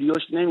بهتون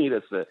ویدیوش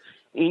نمیرسه.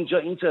 اینجا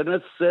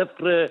اینترنت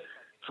صفر،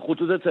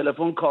 خطوط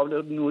تلفن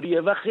کابل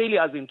نوریه و خیلی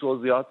از این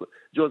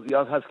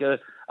جزئیات هست که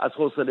از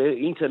حوصله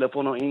این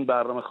تلفن و این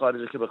برنامه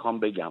خارجه که بخوام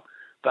بگم.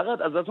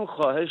 فقط ازتون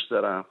خواهش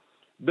دارم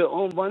به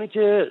عنوانی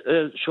که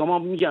شما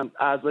میگم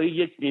اعضای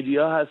یک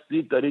میدیا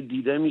هستید، دارید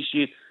دیده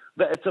میشید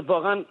و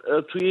اتفاقا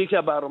توی یک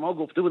برنامه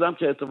گفته بودم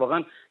که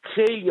اتفاقا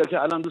خیلی‌ها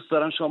که الان دوست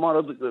دارن شما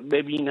رو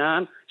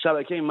ببینن،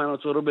 شبکه من و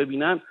تو رو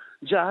ببینن،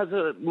 جهاز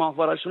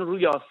ماهواره‌شون رو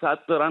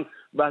یاست دارن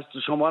و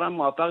شما رو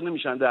موفق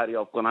نمیشن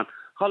دریافت کنن.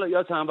 حالا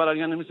یا تنبلن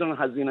یا نمیتونن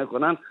هزینه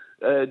کنن،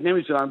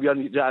 نمیتونن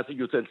بیان جهت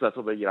یوتلسات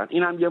رو بگیرن.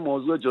 این هم یه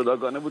موضوع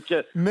جداگانه بود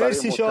که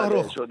مرسی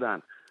شاهرخ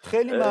شدن.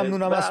 خیلی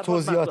ممنونم از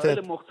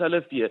توضیحاتت.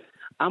 مختلفیه،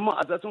 اما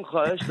ازتون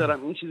خواهش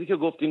دارم این چیزی که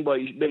گفتین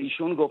به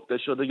ایشون گفته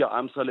شده یا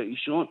امثال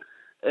ایشون،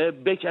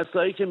 به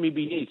کسایی که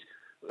میبینید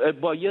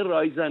با یه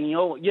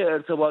رایزنی‌ها و یه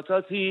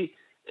ارتباطاتی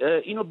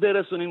اینو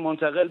برسونین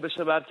منتقل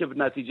بشه بعد که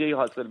نتیجه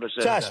حاصل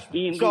بشه.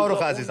 این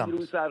شاهرخ عزیزم،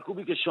 روی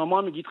سرکوبی که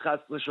شما میگید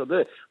خسته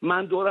شده،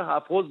 من دور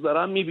حفظ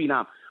دارم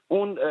میبینم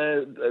اون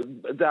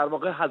در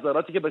واقع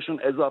هزاراتی که بهشون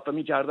اضافه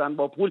میکردن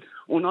با پول،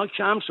 اونا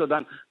کم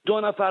شدن.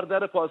 2 نفر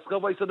در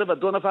پاسگاه وایساده و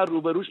 2 نفر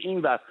روبروش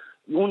اینور،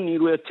 اون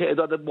نیروی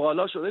تعداد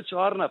بالا شده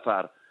 4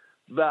 نفر.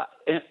 و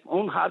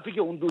اون حرفی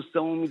که اون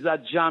دوستمون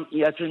میزد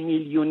جمعیت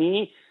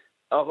میلیونی،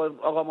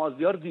 آقا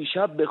مازیار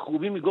دیشب به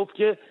خوبی میگفت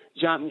که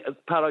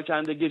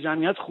پراکندگی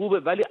جمعیت خوبه،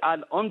 ولی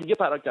الان دیگه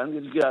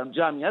پراکندگی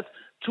جمعیت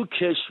تو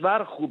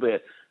کشور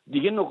خوبه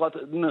دیگه. نقاط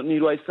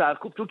نیروهای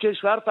سرکوب تو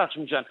کشور پخش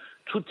میشن.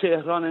 تو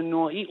تهران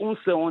نوعی اون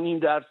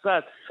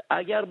 3.5%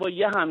 اگر با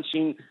یه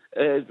همچین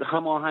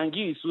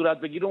هماهنگی صورت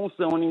بگیره، اون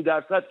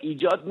 3.5%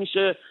 ایجاد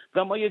میشه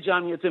و ما یه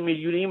جمعیت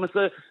میلیونی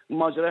مثل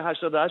ماجرای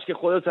 88 که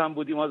خودت هم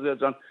بودی مازیار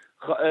جان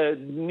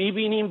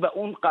میبینیم و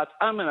اون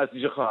قطعا به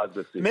نتیجه خواهد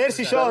رسید.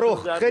 مرسی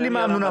شاهرخ، خیلی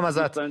ممنونم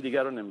ازت.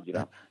 دیگر رو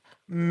نمیگیرم.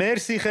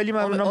 مرسی، خیلی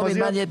ممنونم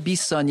مازیار. من یه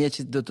 20 ثانیه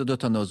دو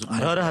تا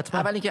موضوع. آره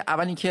حتما.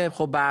 اول اینکه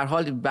خب به هر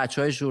حال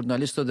بچهای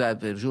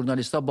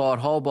ژورنالیست‌ها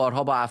بارها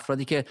با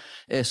افرادی که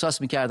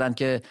احساس می‌کردن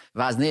که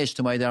وزنه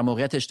اجتماعی در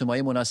موقعیت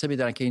اجتماعی مناسبی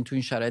دارن که این تو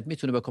این شرایط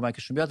میتونه به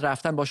کمکشون بیاد،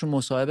 رفتن باشون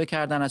مصاحبه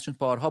کردن، ازشون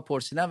بارها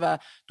پرسیدن و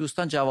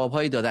دوستان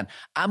جوابهایی دادن.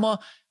 اما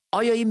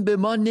آیا این به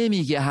ما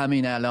نمیگه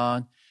همین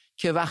الان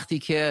که وقتی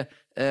که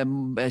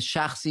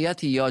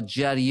شخصیتی یا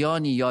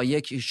جریانی یا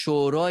یک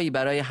شورایی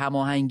برای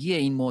هماهنگی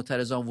این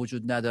معترضان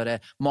وجود نداره،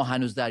 ما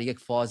هنوز در یک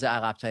فاز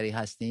عقب‌تری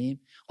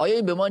هستیم؟ آیا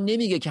این به ما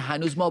نمیگه که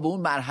هنوز ما به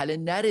اون مرحله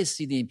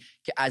نرسیدیم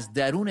که از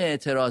درون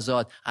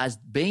اعتراضات از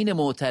بین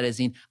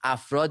معترضین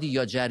افرادی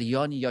یا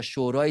جریانی یا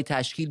شورای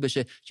تشکیل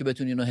بشه که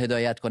بتونه اینو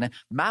هدایت کنه.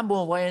 من به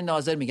عنوان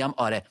ناظر میگم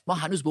آره ما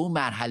هنوز به اون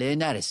مرحله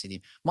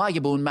نرسیدیم. ما اگه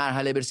به اون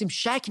مرحله برسیم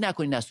شک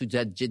نکنین از تو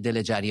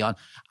دل جریان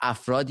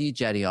افرادی،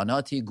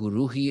 جریاناتی،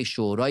 گروهی،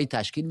 شورای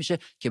تشکیل میشه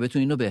که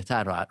بتونه اینو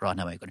بهتر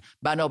راهنمایی کنه.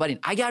 بنابراین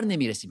اگر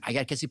نمیرسیم،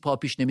 اگر کسی پا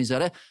پیش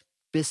نمیذاره،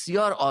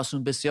 بسیار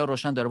آسون بسیار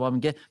روشن داره با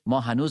میگه ما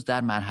هنوز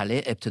در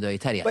مرحله ابتدایی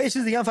تری هستیم. و یه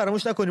چیز دیگه هم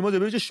فراموش نکنیم، ما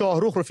در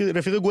شاهرخ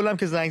رفیق گلم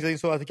که زنگ زدین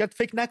صحبت کرد،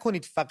 فکر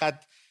نکنید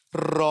فقط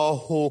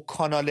راه و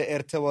کانال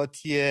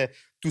ارتباطی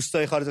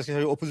دوستای خارج از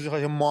کشور اپوزیسیون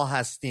خارج ما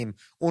هستیم،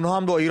 اونها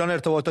هم با ایران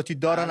ارتباطاتی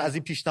دارن، از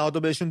این پیشنهادو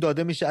بهشون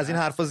داده میشه، از این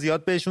حرفا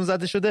زیاد بهشون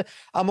زده شده،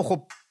 اما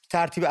خب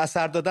ترتیب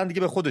اثر دادن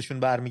دیگه به خودشون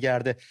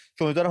برمیگرده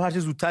که امیدوارم هر چه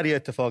زودتر یه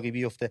اتفاقی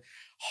بیفته.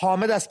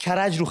 حامد از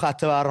کرج رو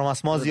خط برنامه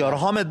است. مازیار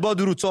حامد با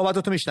درود،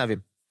 صحبتاتو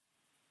میشنویم.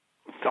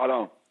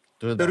 سلام.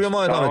 روی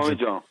ما حامد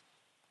جان.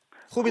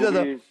 خوبی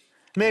دادا؟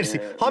 مرسی.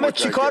 حامد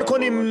چیکار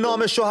کنیم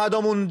نام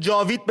شهدامون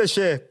جاوید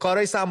بشه؟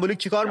 کارهای سمبولیک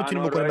چیکار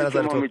میتونیم بکنیم به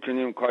نظر تو؟ ما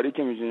میتونیم کاری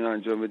که میتونیم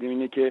انجام بدیم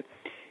اینه که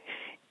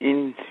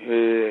این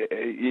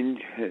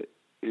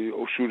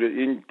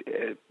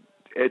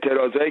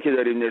اعتراضایی که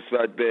داریم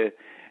نسبت به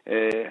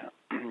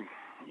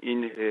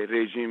این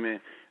رژیم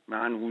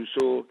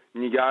منحوسو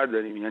نگه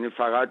داریم، یعنی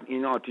فقط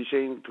این آتیش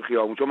این تو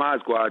خیابون، چون من از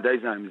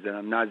گوهردش زنگ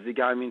میزنم نزدیک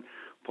همین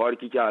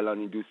پارکی که الان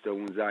این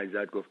دوستمون زنگ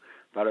زد گفت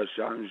براش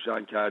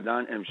شان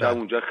کردن، امشب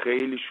اونجا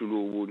خیلی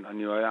شلوغ بود،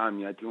 نیروهای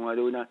امنیتی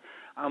اومده بودن،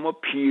 اما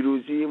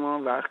پیروزی ما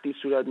وقتی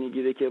صورت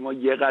میگیره که ما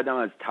یه قدم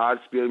از ترس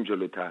بیایم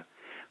جلوتر.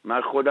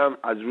 من خودم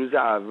از روز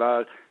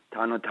اول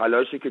تنها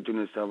تلاشی که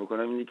تونستم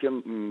بکنم اینه که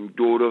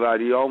دور و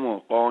بریامو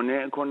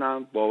قانع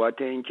کنم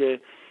بابت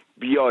اینکه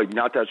بیاید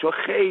نترس، چون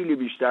خیلی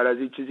بیشتر از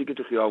این چیزی که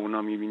تو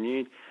خیابونا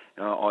میبینید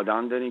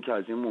آدم دارین که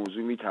از این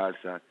موضوع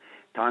میترسن.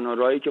 تنها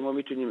راهی که ما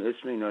میتونیم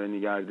اسم اینا رو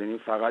نگه داریم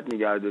فقط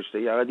نگه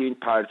داشته یعنی این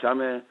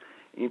پرچم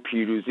این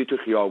پیروزی تو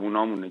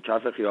خیابونامونه،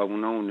 کف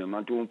خیابونامونه.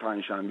 من تو اون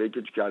پنجشنبه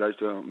که تو کرج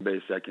تو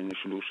به سکن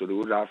شلوغ شده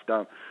بود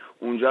رفتم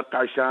اونجا،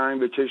 قشنگ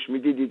به چشم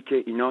میدیدید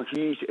که اینا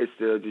هیچ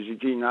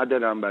استراتژیکی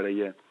ندارن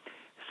برای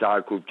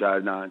سرکوب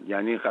کردن،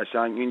 یعنی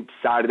قشنگ این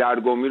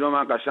سردرگمی رو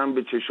من قشنگ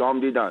به چشام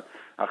دیدم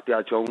وقتی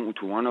بچه‌ها اون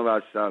اتوبان رو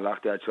بستن،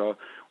 وقتی بچه‌ها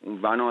اون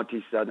ون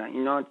آتیش زدن.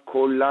 اینا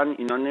کلا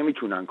اینا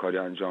نمیتونن کاری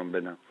انجام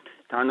بدن.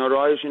 تنها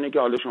راهش اینه که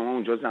حالا شما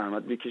اونجا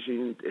زحمت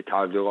بکشید،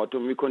 تبلیغات رو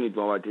میکنید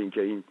بابت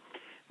اینکه این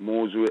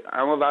موضوع،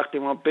 اما وقتی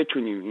ما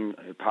بتونیم این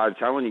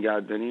پرچم رو نگه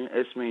داریم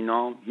اسم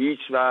اینا هیچ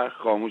وقت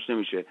خاموش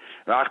نمیشه.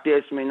 وقتی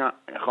اسم اینا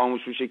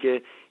خاموش میشه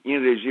که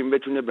این رژیم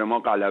بتونه به ما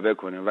غلبه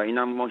کنه و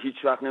اینم ما هیچ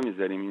وقت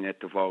نمیذاریم این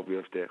اتفاق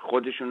بیفته.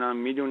 خودشون هم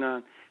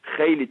میدونن،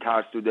 خیلی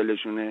ترس تو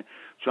دلشونه،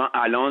 چون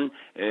الان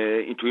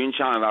تو این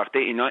چند وقته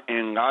اینا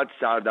انقدر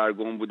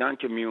سردرگم بودن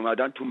که می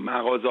اومدن تو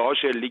مغازه ها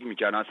شلیک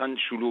میکردن، اصلا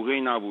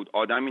شلوغی نبود،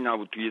 آدمی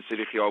نبود توی یه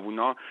سری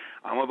خیابونا،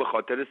 اما به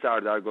خاطر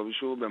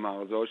سردرگمیشو به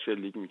مغازه ها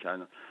شلیک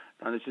میکردن.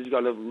 تنها چیزی که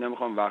حالا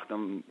نمیخوام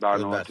وقتم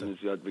برنامه‌تون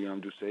زیاد بگم،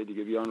 دوستای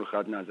دیگه بیان رو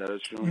خط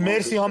نظرشون.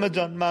 مرسی حامد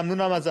جان،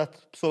 ممنونم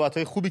ازت،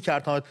 صحبت‌های خوبی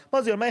کرد حامد.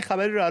 مازیار من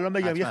خبری رو الان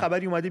بگم، یه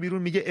خبری اومده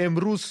بیرون میگه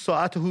امروز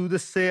ساعت حدود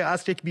 3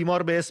 عصر یک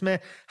بیمار به اسم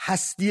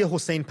هستی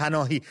حسین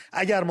پناهی،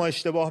 اگر ما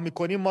اشتباه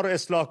میکنیم ما رو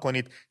اصلاح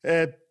کنید،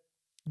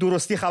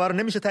 درستی خبر رو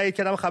نمیشه تایید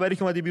کردم، خبری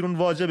که اومده بیرون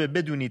واجبه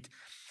بدونید،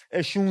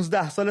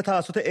 16 سال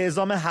توسط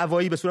اعزام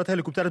هوایی به صورت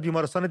هلیکوپتر از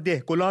بیمارستان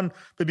دهگلان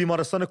به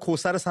بیمارستان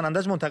کوثر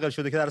سنندج منتقل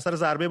شده که در اثر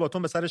ضربه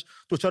باتون به سرش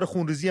دچار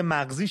خونریزی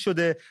مغزی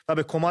شده و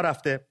به کما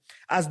رفته.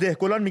 از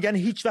دهگلان میگن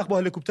هیچ وقت با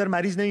هلیکوپتر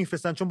مریض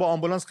نمیفرستن چون با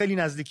آمبولانس خیلی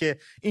نزدیکه.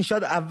 این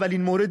شاید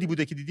اولین موردی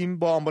بوده که دیدیم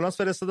با آمبولانس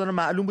فرستادن و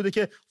معلوم بوده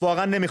که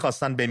واقعا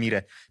نمیخواستن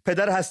بمیره.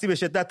 پدر هستی به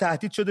شدت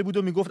تهدید شده بود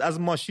و میگفت از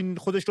ماشین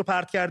خودش رو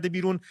پرت کرده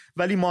بیرون،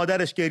 ولی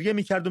مادرش گریه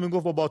میکرد و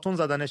میگفت با باتون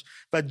زدنش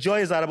و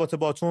جای ضربات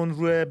باتون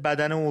روی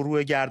بدن و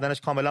روی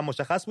گردنش کاملا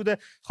مشخص بوده.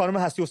 خانم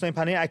هستی حسین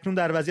پناهی اکنون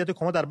در وضعیت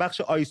کما در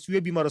بخش آی سی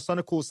یو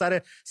بیمارستان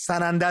کوثر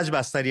سنندج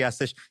بستری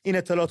هستش. این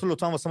اطلاعات رو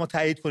لطفا واسه ما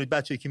تایید کنید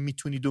بچه‌ای که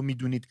میتونید و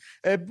میدونید.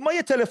 ما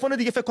یه تلفن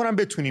دیگه فکر کنم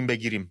بتونیم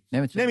بگیریم.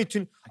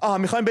 نمیتونیم.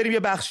 میخوایم بریم یه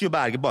بخشی و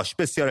برگ باش.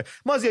 بسیاره.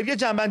 مازیار یه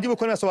جنبندی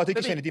بکنیم از صحبتی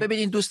که شنیدیم. ببین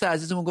این دوست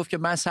عزیزمون گفت که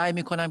من سعی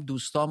میکنم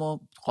دوستامو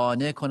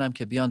قانع کنم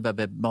که بیان و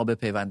به ما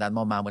بپیوندن.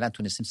 ما معمولا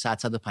تونستیم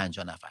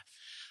 150 نفر.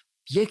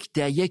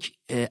 یک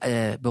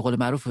به قول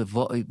معروف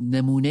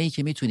نمونه‌ای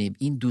که میتونیم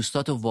این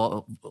دوستاتو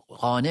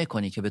قانع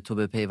کنی که به تو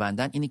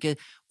بپیوندن اینی که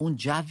اون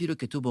جوی رو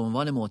که تو به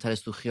عنوان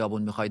معترض تو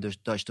خیابون میخوای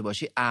داشته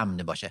باشی امن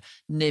باشه.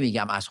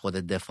 نمیگم از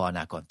خودت دفاع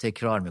نکن،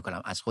 تکرار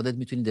میکنم از خودت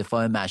میتونی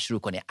دفاع مشروع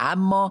کنی،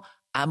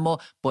 اما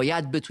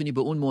باید بتونی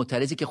به اون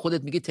معترضی که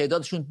خودت میگی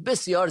تعدادشون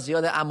بسیار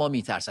زیاده اما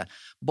میترسن،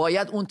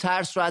 باید اون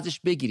ترس رو ازش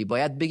بگیری.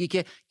 باید بگی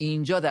که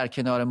اینجا در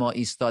کنار ما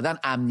ایستادن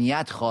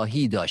امنیت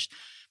خواهی داشت.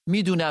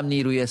 میدونم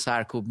نیروی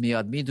سرکوب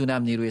میاد،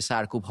 میدونم نیروی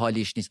سرکوب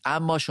حالیش نیست،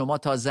 اما شما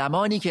تا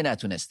زمانی که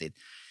نتونستید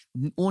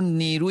اون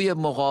نیروی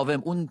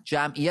مقاوم، اون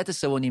جمعیت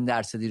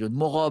 3.5% رو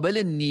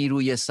مقابل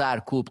نیروی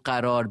سرکوب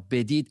قرار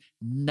بدید،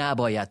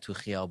 نباید تو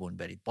خیابون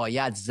برید.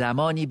 باید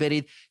زمانی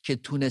برید که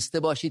تونسته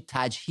باشید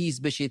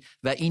تجهیز بشید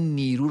و این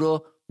نیرو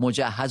رو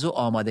مجهز و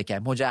آماده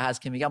کرد. مجهز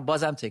که میگم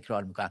بازم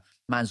تکرار میکنم،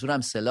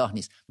 منظورم سلاح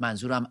نیست،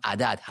 منظورم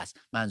عدد هست،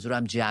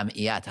 منظورم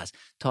جمعیت هست.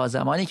 تا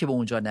زمانی که به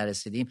اونجا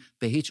نرسیدیم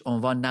به هیچ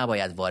عنوان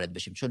نباید وارد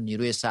بشیم، چون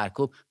نیروی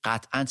سرکوب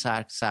قطعا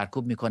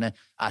سرکوب میکنه،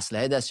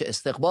 اسلحه دستش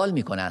استقبال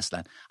میکنه.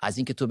 اصلا از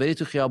اینکه تو بری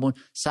تو خیابون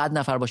 100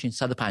 نفر باشین،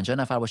 150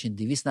 نفر باشین،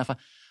 200 نفر،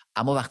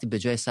 اما وقتی به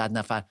جای 100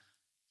 نفر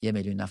 1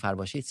 میلیون نفر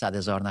باشید،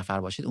 100,000 نفر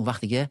باشید، اون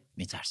وقت دیگه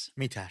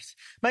میترس.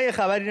 من یه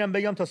خبری هم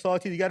بگم تا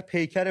ساعتی دیگر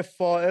پیکر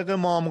فائق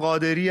مام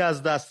قادری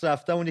از دست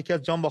رفته، اون یکی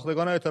از جان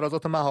باختگان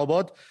اعتراضات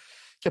مهاباد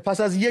که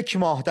پس از 1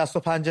 ماه دست و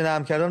پنجه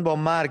نرم کردن با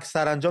مرگ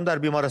سرانجام در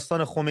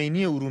بیمارستان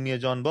خمینی ارومیه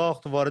جان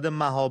باخت، وارد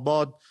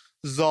مهاباد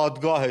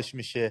زادگاهش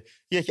میشه.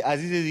 یک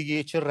عزیز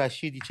دیگه، چه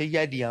رشیدی چه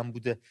یدی هم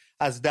بوده،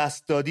 از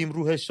دست دادیم،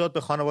 روحش شاد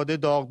به خانواده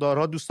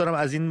داغدارها. دوست دارم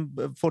از این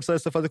فرصت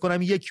استفاده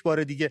کنم یک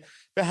بار دیگه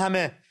به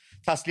همه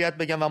تسلیت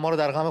بگم و ما رو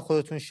در غم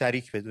خودتون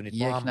شریک بدونید.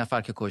 1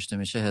 نفر که کشته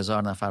میشه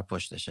 1000 نفر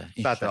پشتشه.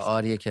 این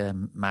شعاریه که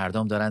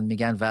مردم دارن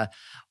میگن و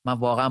من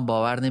واقعا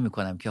باور نمی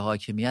کنم که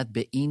حاکمیت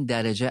به این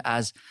درجه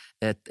از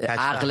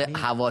عقل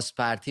حواس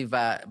پرتی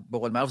و به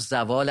قول معروف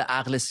زوال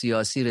عقل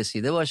سیاسی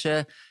رسیده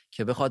باشه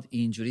که بخواد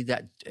اینجوری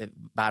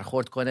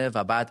برخورد کنه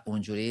و بعد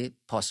اونجوری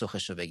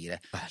پاسخش رو بگیره.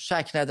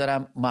 شک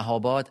ندارم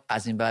مهاباد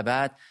از این به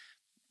بعد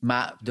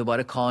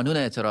دوباره قانون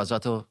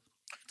اعتراضات رو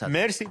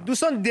مرسی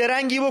دوستان،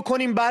 درنگی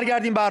بکنیم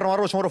برگردیم برنامه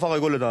رو شما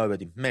رفقای گل ادامه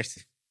بدیم.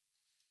 مرسی.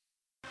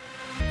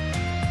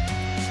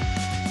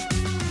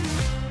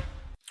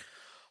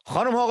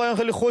 خانم آقایان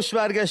خیلی خوش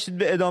برگشتید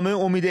به ادامه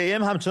امید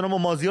ام. همچنان ما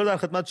مازیار در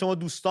خدمت شما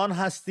دوستان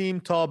هستیم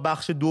تا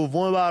بخش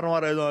دوم برنامه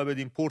رو ادامه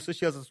بدیم.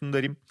 پرسشی ازتون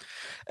داریم.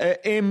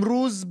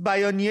 امروز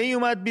بیانیه‌ای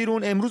اومد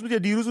بیرون، امروز بود یا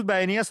دیروز بود،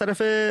 بیانیه از طرف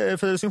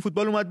فدراسیون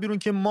فوتبال اومد بیرون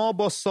که ما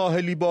با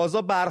ساحلی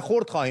بازا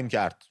برخورد خواهیم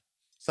کرد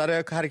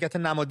سر حرکت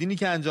نمادینی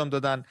که انجام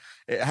دادن،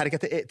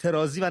 حرکت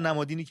اعتراضی و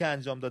نمادینی که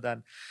انجام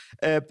دادن.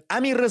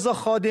 امیررضا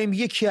خادم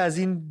یکی از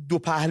این دو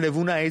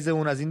پهلوون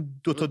عزیزمون، از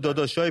این دو تا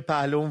داداشای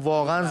پهلوان،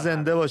 واقعا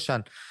زنده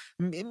باشن.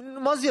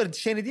 مازیار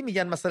شنیدی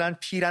میگن مثلا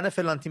پیرن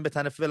فلان تیم به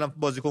تن فلان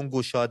بازیکن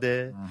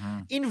گشاده؟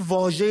 این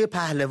واژه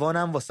پهلوان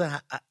هم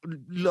واسه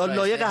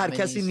لایق هر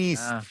کسی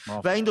نیست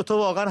و این دوتا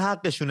واقعا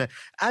حقشونه.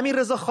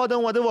 امیررضا خادم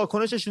اومده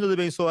واکنشش داده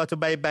به این صحبت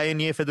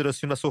بیانیه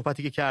فدراسیون و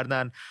صحبتی که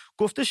کردن.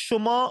 گفته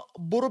شما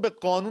برو به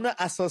قانون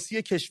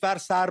اساسی کشور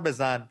سر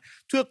بزن.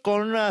 توی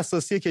قانون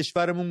اساسی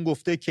کشورمون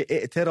گفته که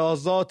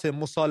اعتراضات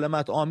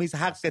مسالمت آمیز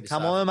حق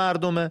تمام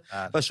مردمه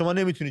و شما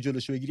نمیتونی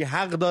جلوشو بگیری،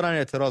 حق دارن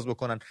اعتراض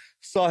بکنن.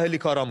 ساحلی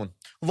کارامون،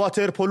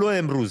 واترپولو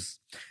امروز،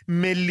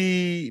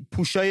 ملی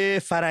پوشای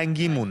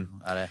فرنگیمون،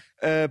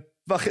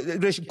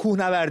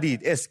 کوهنوردی،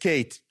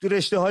 اسکیت،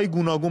 رشته های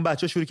گوناگون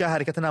بچه‌ها شروع کردن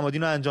حرکت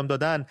نمادین رو انجام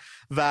دادن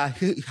و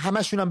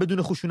همشون هم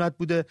بدون خشونت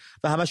بوده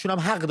و همشون هم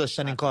حق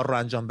داشتن این کار رو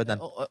انجام بدن.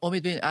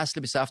 امید ببین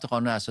اصل 27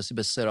 قانون اساسی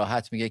به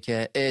صراحت میگه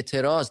که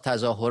اعتراض،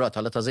 تظاهرات،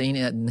 حالا تازه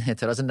این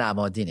اعتراض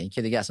نمادینه، این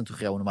که دیگه اصلا تو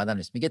خیابون اومدن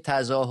نیست، میگه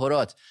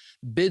تظاهرات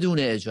بدون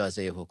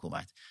اجازه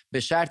حکومت به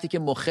شرطی که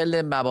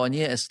مخل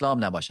مبانی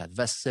اسلام نباشد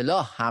و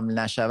سلاح حمل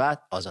نشود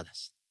آزاد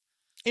است.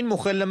 این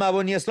مخل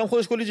مبانی اسلام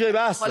خودش کلی جای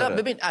بحث داره. حالا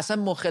ببین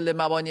اصلا مخل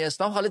مبانی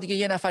اسلام، حالا دیگه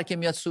یه نفر که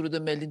میاد سرود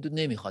ملی دو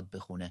نمیخواد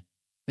بخونه،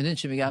 میدونی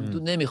چی میگم؟ دو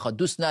نمیخواد،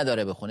 دوست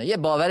نداره بخونه، یه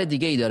باور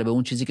دیگه ای داره به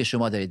اون چیزی که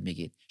شما دارید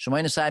میگید. شما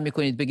اینو سعی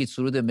میکنید بگید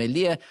سرود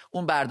ملیه،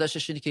 اون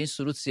برداشتش اینه که این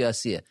سرود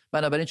سیاسیه،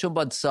 بنابراین چون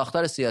با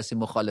ساختار سیاسی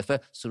مخالفه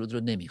سرود رو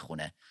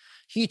نمیخونه.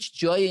 هیچ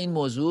جای این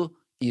موضوع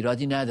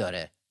ایرادی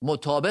نداره،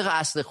 مطابق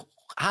اصل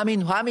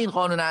همین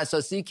قانون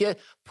اساسی که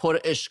پر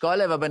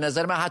اشکاله و به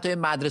نظر من حتی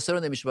مدرسه رو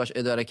نمیشه باش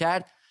اداره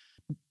کرد.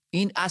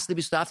 این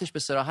اصل 27ش به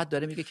صراحت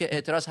داره میگه که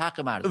اعتراض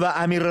حق مردم. و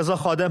امیررضا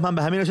خادم هم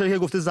به همین اشاره که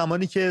گفته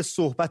زمانی که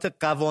صحبت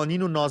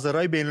قوانین و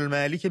ناظرای بین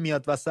المللی که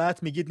میاد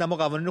وسط، میگید نه ما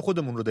قوانین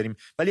خودمون رو داریم،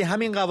 ولی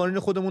همین قوانین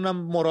خودمون هم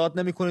مراعات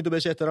نمیکنید و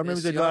بهش احترام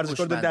نمیذارید و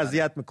ورزشکار رو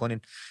اذیت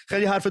میکنین.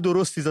 خیلی حرف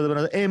درستی زده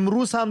بنده.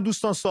 امروز هم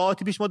دوستان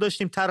ساعتی پیش ما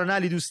داشتیم ترانه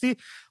علی دوستی،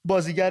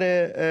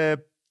 بازیگر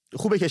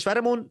خوب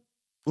کشورمون،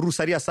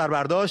 روسری از سر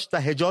برداشت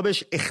و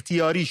حجابش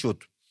اختیاری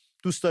شد.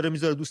 دوست داره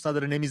میذاره، دوست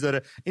نداره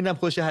نمیذاره. اینم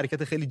خودش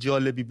حرکت خیلی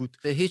جالبی بود.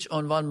 به هیچ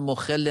عنوان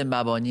مخل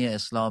مبانی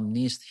اسلام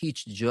نیست،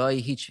 هیچ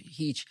جایی،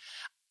 هیچ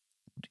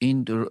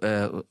این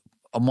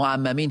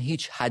معممین،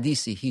 هیچ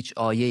حدیثی، هیچ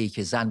آیه‌ای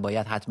که زن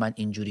باید حتما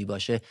اینجوری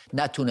باشه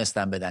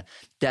نتونستن بدن.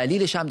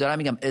 دلیلش هم دارم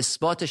میگم،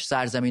 اثباتش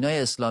سرزمینای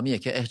اسلامیه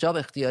که حجاب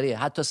اختیاریه.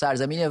 حتی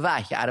سرزمین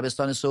وحی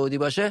عربستان سعودی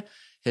باشه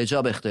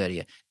حجاب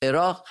اختیاریه.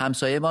 عراق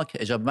همسایه ما که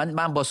حجاب،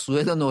 من با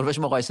سوئد و نروژ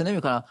مقایسه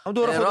نمی‌کنم.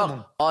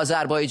 عراق،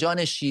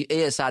 آذربایجان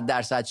شیعه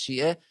 100%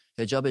 شیعه،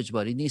 حجاب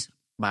اجباری نیست.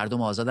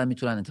 مردم آزادن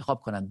میتونن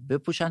انتخاب کنن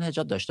بپوشن،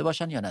 حجاب داشته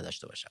باشن یا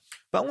نداشته باشن.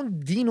 و اون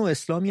دین و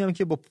اسلامی هم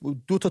که با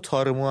 2 تا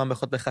تارمو هم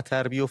بخواد به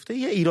خطر بیفته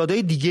یه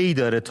ایرادای دیگه‌ای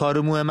داره.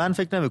 تارمو من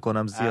فکر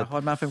نمی‌کنم زیاد.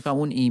 حال من فکر می‌کنم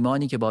اون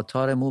ایمانی که با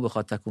تارمو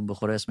بخواد تکون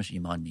بخوره اسمش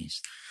ایمان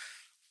نیست.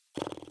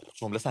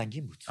 جمله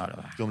سنگین بود.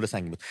 جمله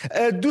سنگین بود.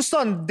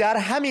 دوستان در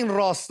همین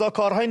راستا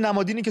کارهای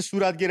نمادینی که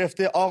صورت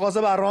گرفته، آغاز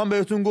برنامه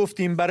بهتون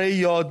گفتیم برای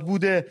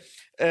یادبود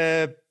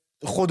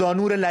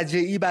خدانور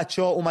لجعی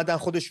بچه‌ها اومدن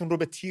خودشون رو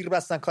به تیر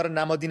بستن، کار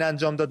نمادین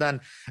انجام دادن.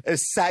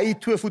 سعید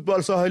تو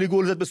فوتبال ساحلی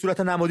گل زد به صورت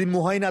نمادین،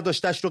 موهایی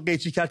نداشتش رو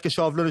قیچی کرد که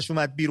شاولورش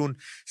اومد بیرون.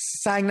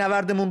 سنگ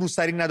نوردمون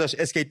روسری نداشت،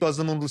 اسکیت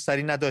بازمون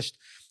روسری نداشت،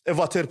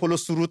 واترپولو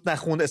سرود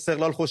نخوند،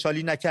 استقلال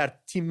خوشحالی نکرد،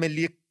 تیم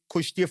ملی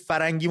کشتی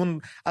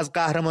فرنگیمون از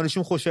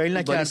قهرمانیشون خوشحالی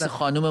نکردن.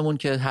 خانوممون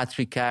که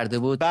هتریک کرده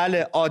بود،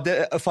 بله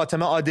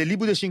فاطمه عادلی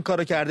بودش این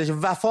کارو کردش.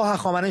 وفا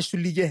هخامنش تو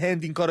لیگ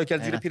هند این کارو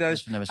کرد، زیر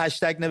پیرنش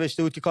هشتگ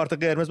نوشته بود که کارت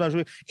قرمز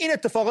مجبور. این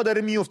اتفاقا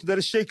داره میفته،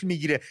 داره شکل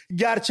میگیره.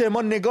 گرچه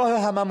ما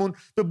نگاه هممون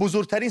به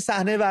بزرگترین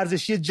صحنه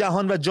ورزشی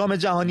جهان و جام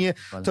جهانی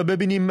تا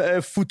ببینیم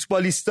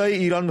فوتبالیستای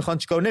ایران میخوان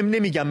چیکار،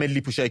 نمیگم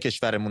ملی پوشای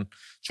کشورمون،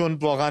 چون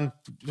واقعا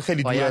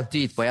خیلی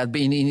باید به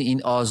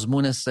این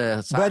آزمون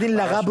باید این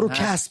لقب رو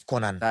کسب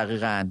کنن.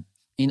 دقیقاً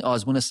این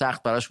آزمون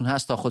سخت براشون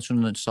هست تا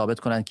خودشون ثابت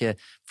کنن که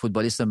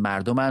فوتبالیست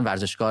مردمن،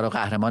 ورزشکار و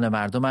قهرمان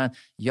مردمن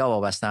یا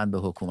وابسته‌اند به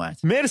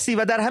حکومت. مرسی.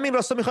 و در همین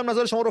راستا میخوام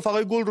نظر شما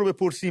رفقای گل رو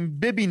بپرسیم،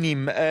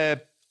 ببینیم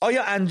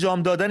آیا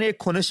انجام دادن یک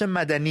کنش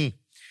مدنی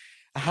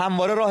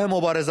همواره راه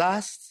مبارزه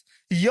است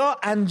یا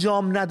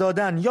انجام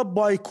ندادن یا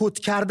بایکوت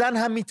کردن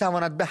هم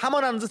میتواند به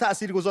همان اندازه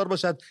تاثیرگذار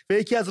باشد و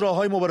یکی از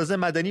راههای مبارزه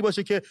مدنی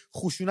باشه که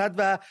خشونت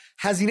و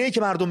هزینه‌ای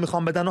که مردم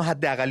میخوان بدن رو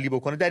حداقلی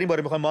بکنه؟ در این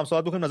باره میخوایم با هم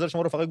صحبت بکنیم. نظر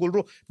شما رفقای گل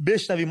رو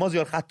بشنویم. ما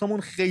زیاد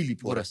خطمون خیلی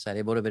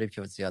پره. برو بریم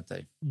که زیاد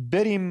داریم.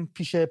 بریم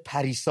پیش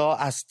پریسا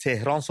از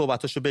تهران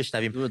صحبتاشو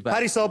بشنویم.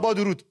 پریسا با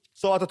درود،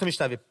 صحبتاتو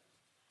میشنویم.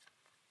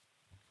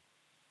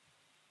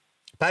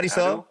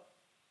 پریسا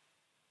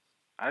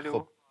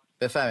الو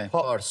بفهمیم.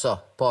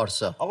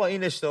 پارسا آقا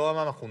این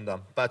اشتباه من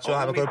خوندم، بچه‌ها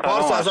همه کار.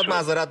 پارسا ازت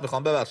معذرت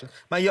میخوام، ببخشید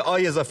من یه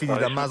آی اضافی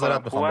دیدم،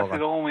 معذرت میخوام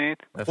واقعا.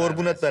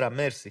 قربونت برم،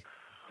 مرسی.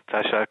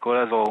 تشکر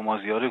از آقا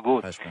مازیار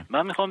گل.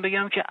 من میخوام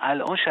بگم که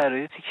الان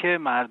شرایطی که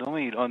مردم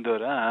ایران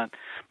دارن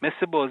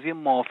مثل بازی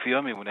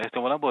مافیا میمونه.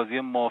 احتمالاً بازی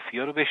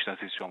مافیا رو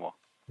بشناسید شما.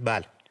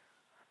 بله.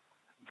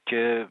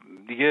 که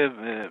دیگه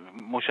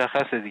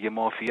مشخصه دیگه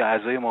مافیا،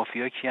 اعضای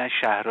مافیا کیان،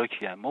 شهرها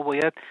کیان. ما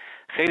باید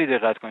خیلی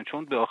دقت کنیم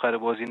چون به آخر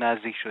بازی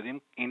نزدیک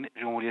شدیم. این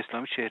جمهوری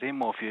اسلامی چهره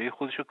مافیایی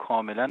خودش رو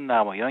کاملا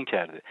نمایان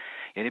کرده.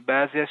 یعنی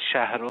بعضی از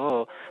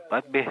شهرها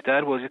باید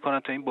بهتر بازی کنن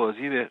تا این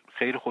بازی به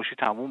خیر خوشی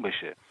تموم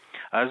بشه.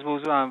 عرض به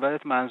حضور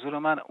اولت، منظور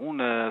من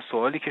اون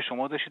سوالی که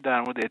شما داشتید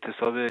در مورد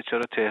اعتصاب،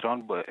 چرا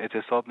تهران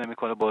اعتصاب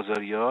نمیکنه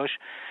بازاریاش،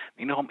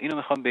 اینو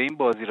میخوام به این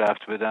بازی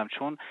ربط بدم.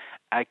 چون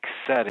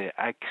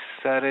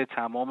اکثر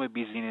تمام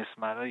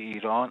بیزینسمنای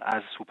ایران،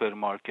 از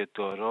سوپرمارکت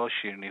دارا،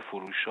 شیرینی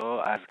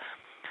فروشا، از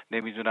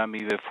نمیدونم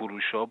میوه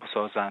فروشا،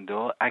 سازنده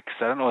ها،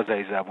 اکثرا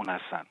آذری زبون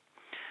هستن.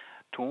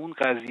 تو اون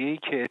قضیه‌ای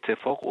که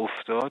اتفاق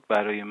افتاد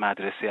برای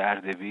مدرسه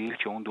اردبیل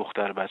که اون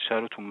دختر بچه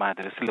رو تو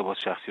مدرسه لباس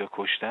شخصی ها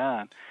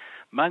کشتن،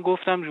 من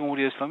گفتم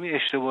جمهوری اسلامی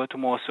اشتباهات و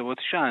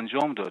محاسباتش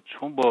انجام داد،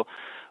 چون با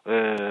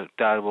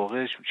در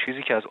واقع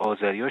چیزی که از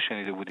آذری‌ها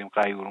شنیده بودیم،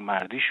 غیور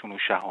مردیشون و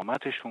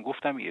شهامتشون،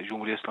 گفتم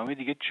جمهوری اسلامی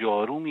دیگه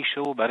جارو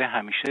میشه و برای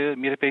همیشه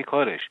میره پی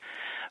کارش.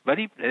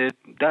 ولی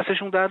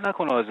دستشون درد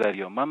نکنه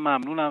آذری‌ها، من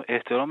ممنونم،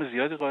 احترام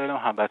زیادی قائلم،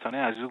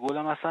 هموطنای عزیز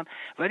گلم هستن،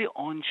 ولی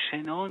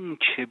آنچنان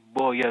که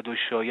باید و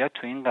شاید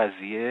تو این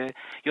قضیه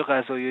یا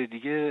قضایای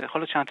دیگه،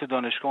 حالا چند تا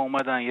دانشگاه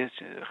اومدن، یه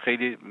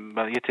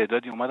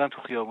تعدادی اومدن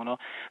تو خیابونا،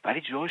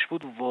 ولی جاش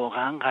بود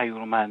واقعا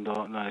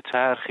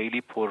غیورمندانه‌تر،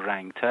 خیلی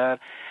پررنگتر.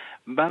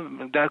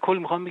 من در کل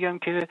میخوام بگم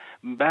که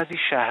بعضی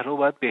شهرها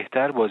باید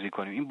بهتر بازی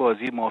کنیم. این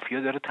بازی مافیا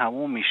داره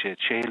تموم میشه،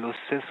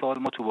 43 سال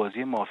ما تو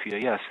بازی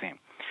مافیایی هستیم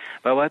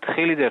و باید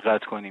خیلی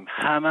دقت کنیم.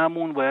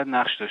 هممون باید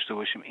نقش داشته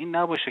باشیم. این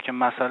نباشه که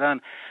مثلا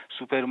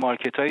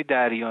سوپرمارکت‌های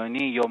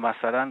دریانی یا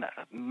مثلا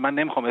من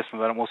نمیخوام اسم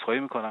ببرم، عذرخواهی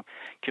میکنم،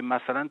 که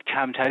مثلا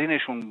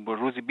کمترینشون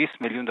روزی 20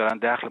 میلیون دارن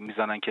دخل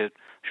میزنن که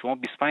شما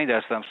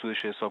 25% هم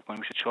سودش حساب کنید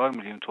میشه 4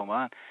 میلیون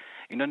تومان.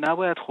 اینا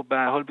نباید خب به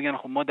هر حال بگن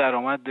خب ما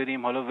درآمد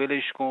داریم، حالا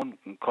ولش کن،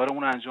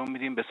 کارمون رو انجام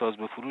میدیم، بساز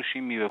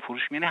بفروشیم، میوه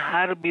فروش. یعنی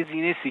هر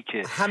بیزینسی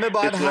که همه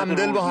باید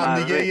همدل با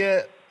هم دیگه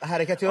یه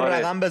حرکتی رو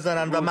رقم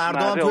بزنن و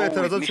مردم تو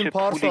اعتراضاتشون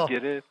پارسا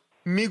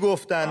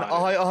میگفتن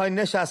آهای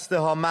نشسته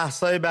ها،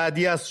 مهسای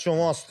بعدی از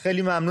شماست.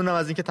 خیلی ممنونم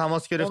از اینکه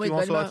تماس گرفتیم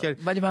و صحبت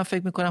کردیم. ولی من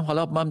فکر میکنم،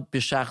 حالا من به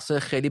شخص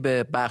خیلی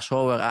به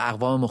بخش‌ها و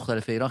اقوام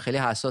مختلف ایران خیلی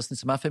حساس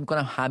نیستم، من فکر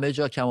میکنم همه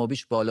جا کم و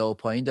بیش بالا و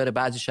پایین داره.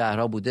 بعضی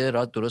شهرها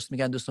بوده، درست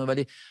میگن دوستان،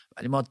 ولی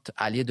ما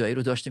علی دایی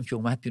رو داشتیم که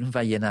اومد بیرون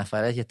و یه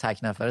تک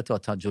نفره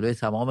تا جلوی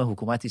تمام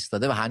حکومت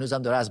ایستاده و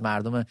هنوزم داره از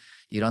مردم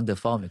ایران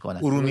دفاع میکنه.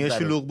 ارومیه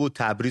شلوغ بود،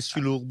 تبریز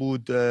شلوغ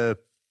بود.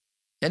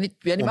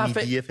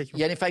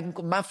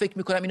 من فکر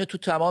میکنم اینو تو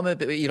تمام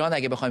ایران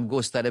اگه بخوایم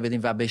گستره بدیم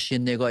و بهش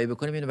نگاهی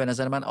بکنیم، اینو به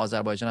نظر من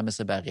آذربایجان هم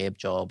مثل بقیه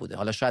جا بوده.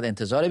 حالا شاید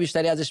انتظار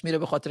بیشتری ازش میره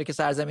به خاطر که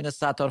سرزمین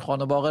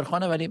ستارخان و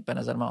باقرخانه، ولی به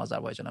نظر من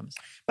آذربایجان هم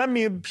مثل.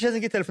 من پیش از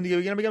اینکه تلفن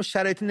دیگه بگم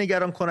شرایط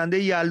نگران کننده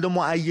یلدا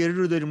معیری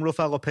رو داریم.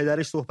 رفقا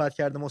پدرش صحبت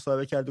کرده،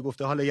 مصاحبه کرده،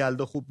 گفته حال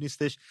یلدا خوب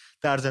نیستش،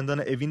 در زندان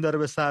اوین داره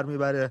به سر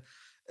میبره.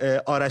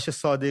 آرش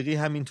صادقی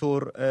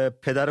همینطور،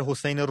 پدر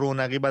حسین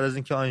رونقی بعد از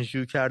اینکه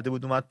آنژیو کرده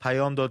بود اومد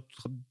پیام داد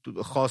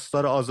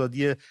خواستار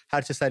آزادی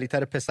هرچه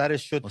سریعتر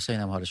پسرش شد. حسین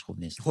هم حالش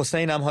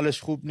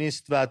خوب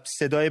نیست و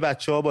صدای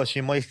بچه‌ها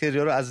باشیم. ما یک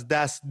سریا رو از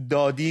دست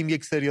دادیم،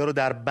 یک سریا رو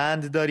در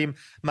بند داریم.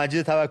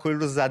 مجید توکلی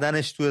رو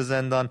زدنش تو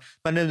زندان.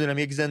 من نمیدونم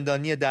یک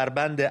زندانی در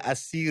بند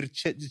اسیر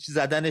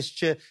زدنش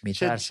چه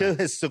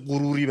حس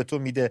غروری به تو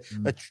میده.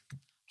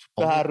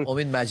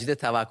 امید مجید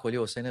توکلی،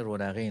 حسین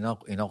رونقی،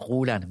 اینا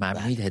قولن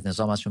ممید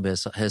نظام ازشون به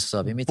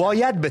حسابی میترسه.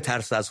 باید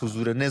بترسه از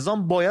حضور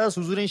نظام، باید از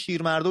حضور این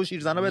شیرمرده و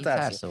شیرزنا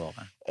بترسه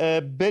واقعا.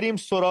 بریم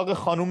سراغ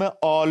خانم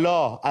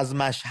آلا از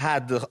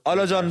مشهد.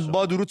 آلا جان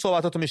با درود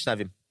صحبتاتو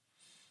میشنویم.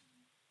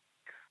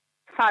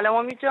 سلام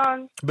امید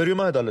جان. بریم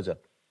ماهد آلا جان.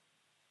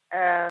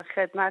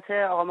 خدمت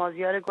آقا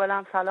مازیار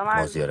گلم سلام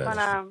عرض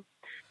می‌کنم.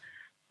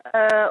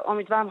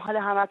 امیدوارم حال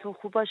همتون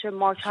خوب باشه.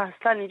 ما که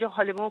اصلا اینجا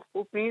حالمون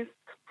خوب نیست.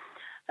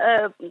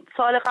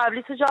 سال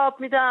قبلی تو جواب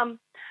میدم.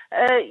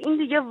 این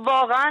دیگه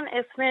واقعا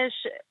اسمش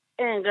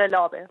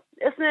انقلابه.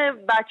 اسم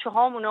بچه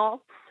هامونو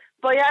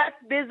باید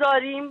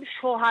بذاریم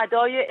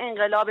شهدای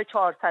انقلاب 401،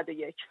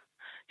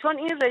 چون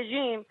این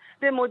رژیم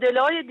به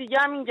مدل‌های دیگه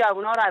هم این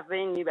جوونا رو از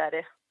بین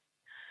میبره.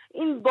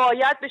 این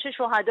باید بشه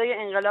شهدای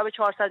انقلاب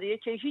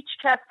 401 که هیچ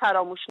کس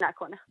فراموش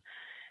نکنه.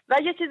 و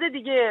یه چیز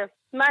دیگه،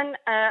 من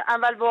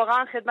اول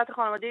واقعا خدمت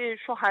خانواده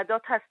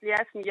شهدا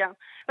تسلیت میگم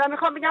و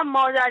میخوام بگم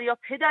مادر یا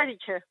پدری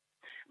که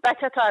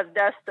بچه تو از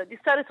دست دادی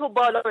سر تو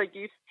بالا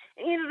بگیر.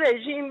 این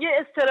رژیم یه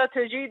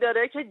استراتژی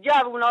داره که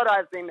جوونا رو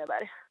از بین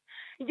ببره.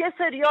 یه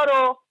سریا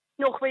رو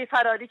نخبه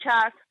فراری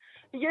کرد،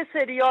 یه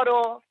سریا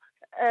رو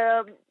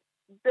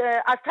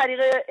از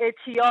طریق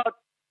اعتیاد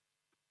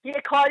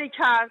یه کاری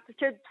کرد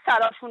که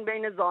سراشون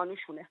بین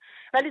زانوشونه.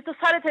 ولی تو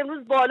سرت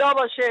امروز بالا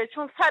باشه،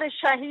 چون سر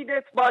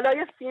شهیدت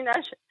بالای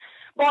سینشه،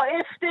 با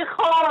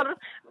افتخار،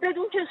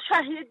 بدون که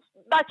شهید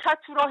بچه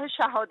تو راه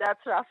شهادت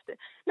رفته،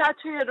 نه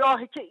توی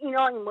راهی که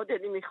اینا این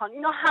مدلی میخوان.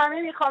 اینا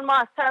همه میخوان ما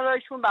از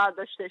سرایشون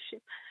برداشته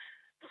شیم.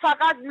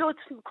 فقط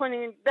لطف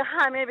کنین به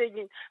همه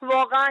بگین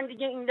واقعا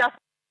دیگه این دفعه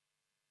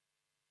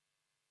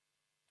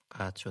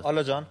قطع شد.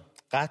 حالا جان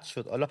قطع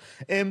شد. حالا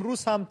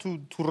امروز هم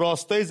تو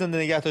راستای زنده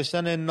نگه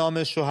داشتن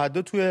نام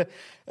شهدا توی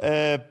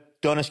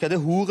دانشکده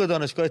حقوق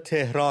دانشگاه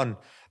تهران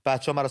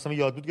بچه‌ها مراسم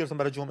یادبود گرفتن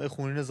برای جمعه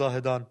خونین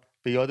زاهدان،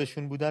 به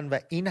یادشون بودن و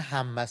این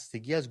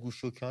همبستگی از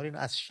گوش و کنار، این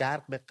از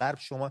شرق به غرب،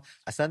 شما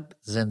اصلا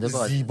زنده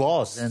باد.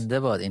 زیباست. زنده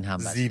باد این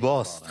همبستگی.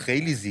 زیباست.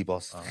 خیلی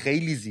زیباست.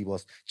 خیلی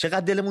زیباست. چقدر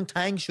دلمون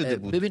تنگ شده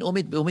بود. ببین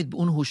امید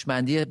اون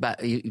هوشمندی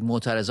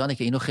معترضانه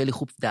که اینو خیلی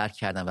خوب درک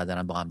کردن و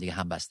دارن با هم دیگه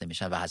همبسته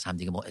میشن و از هم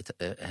دیگه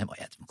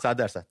حمایت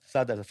میکنن.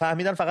 100%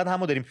 فهمیدن. فقط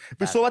همو داریم.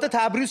 به صحبت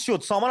تبریز شد.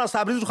 سامان از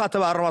تبریز رو خط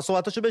برنامه،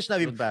 صحبتاشو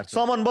بشنویم.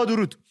 سامان با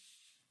درود.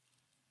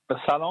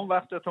 سلام،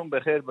 وقتتون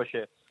بخیر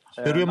باشه.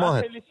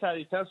 من خیلی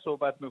سریعتر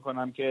صحبت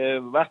میکنم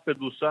که وقت به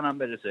دوستانم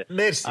برسه.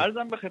 مرسی.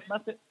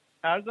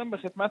 عرضم به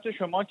خدمت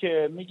شما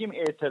که میگیم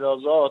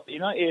اعتراضات،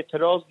 اینا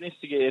اعتراض نیست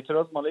دیگه.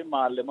 اعتراض مالای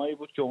معلمایی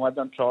بود که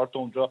اومدن 4 تا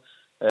اونجا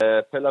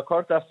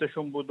پلاکارد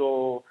دستشون بود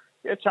و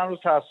یه چند روز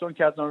تحصیل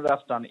کردن و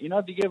رفتن.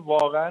 اینا دیگه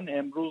واقعا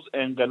امروز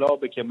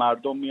انقلابه که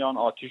مردم میان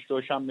آتش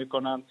روشن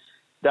میکنن،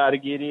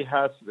 درگیری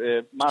هست،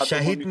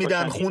 شهید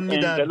میدن، خون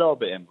میدن.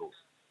 انقلاب امروز.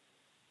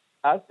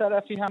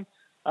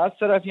 از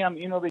طرفی هم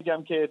اینو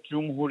بگم که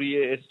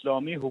جمهوری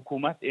اسلامی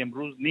حکومت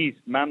امروز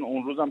نیست. من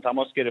اون روزم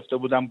تماس گرفته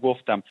بودم،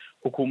 گفتم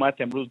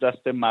حکومت امروز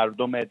دست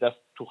مردم، دست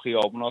تو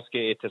خیابوناست که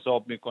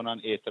اعتصاب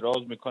میکنن،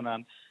 اعتراض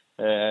میکنن.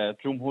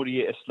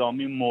 جمهوری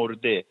اسلامی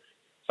مرده،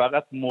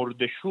 فقط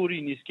مرده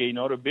شوری نیست که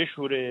اینا رو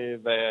بشوره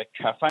و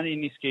کفنی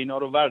نیست که اینا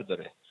رو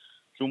ورداره.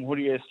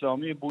 جمهوری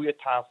اسلامی بوی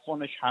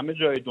تعفنش همه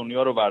جای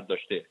دنیا رو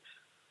برداشته.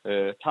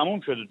 تموم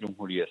شده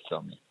جمهوری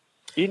اسلامی.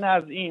 این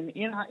از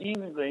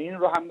این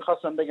رو هم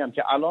میخواستم بگم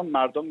که الان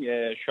مردم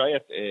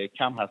شاید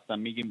کم هستن،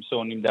 میگیم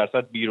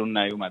 3.5% بیرون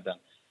نیومدن.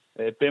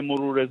 به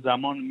مرور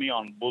زمان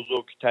میان.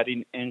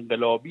 بزرگترین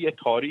انقلابی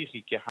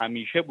تاریخی که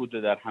همیشه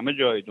بوده در همه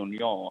جای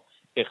دنیا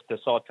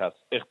اقتصاد هست.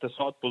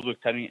 اقتصاد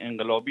بزرگترین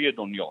انقلابی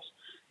دنیاست.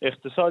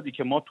 اقتصادی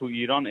که ما تو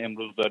ایران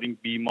امروز داریم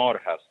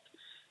بیمار هست.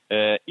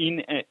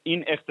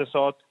 این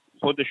اقتصاد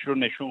خودش رو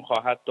نشون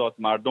خواهد داد.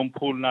 مردم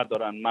پول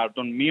ندارن،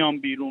 مردم میان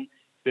بیرون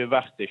به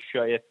وقتش،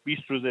 شاید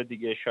 20 روز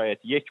دیگه، شاید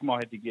 1 ماه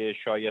دیگه،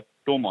 شاید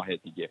 2 ماه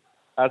دیگه.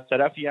 از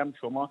طرفی هم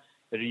شما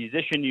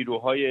ریزش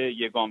نیروهای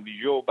یگان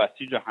ویژه و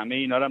بسیج و همه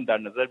اینا رو هم در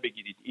نظر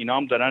بگیرید. اینا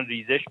هم دارن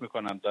ریزش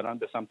میکنن، دارن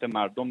به سمت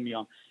مردم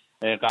میان.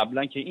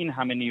 قبلا که این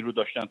همه نیرو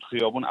داشتن تو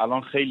خیابون،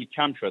 الان خیلی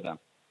کم شدن.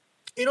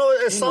 اینو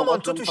سامان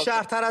تو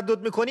شهر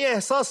تردد میکنی،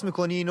 احساس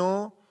میکنی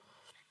اینو؟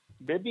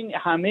 ببین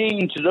همه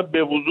این چیزا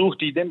به وضوح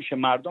دیده میشه.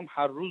 مردم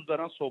هر روز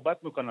دارن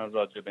صحبت میکنن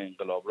راجع به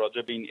انقلاب،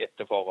 راجع به این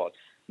اتفاقات.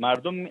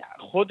 مردم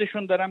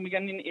خودشون دارن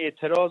میگن این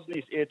اعتراض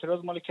نیست.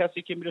 اعتراض مال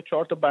کسی که میره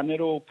 4 تا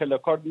بنر و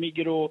پلاکارد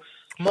میگیره و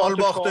مال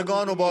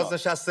باختگان و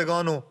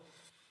بازنشستگان و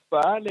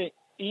بله.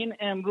 این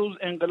امروز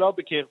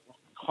انقلابی که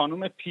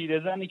خانم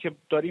پیرزنی که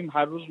داریم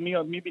هر روز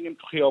میاد میبینیم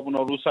تو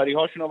خیابونا، روسری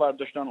هاشونو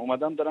برداشتن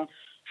اومدن دارن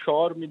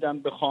شعار میدن،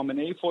 به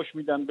خامنه‌ای فوش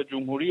میدن، به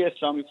جمهوری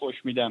اسلامی فوش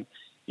میدن.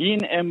 این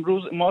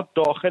امروز ما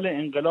داخل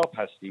انقلاب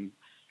هستیم،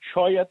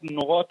 شاید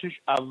نقاطش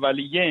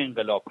اولیه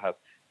انقلاب هست،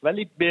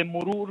 ولی به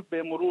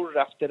مرور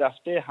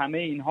رفته همه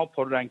اینها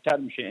پررنگتر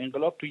میشه.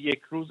 انقلاب تو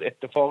یک روز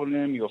اتفاق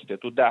نمیفته،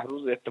 تو 10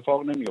 روز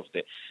اتفاق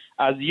نمیفته.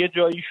 از یه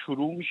جایی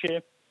شروع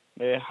میشه،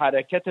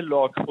 حرکت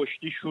لاک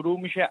پشتی شروع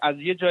میشه، از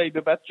یه جایی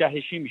به بعد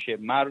جهشی میشه،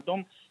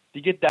 مردم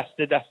دیگه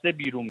دسته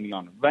بیرون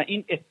میان و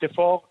این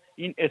اتفاق،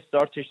 این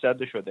استارتش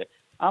زده شده.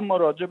 اما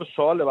راجع به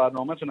سوال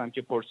برنامه‌تون هم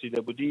که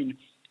پرسیده بودین،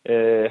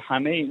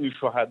 همه این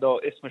شهدا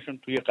اسمشون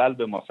توی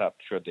قلب ما ثبت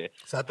شده،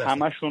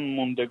 همشون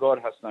موندگار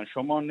هستن.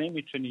 شما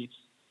نمیتونید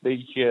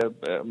بگی که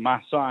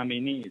مهسا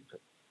امینی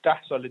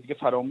 10 سال دیگه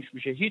فراموش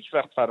میشه، هیچ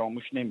وقت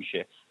فراموش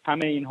نمیشه.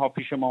 همه اینها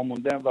پیش ما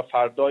موندن و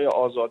فردای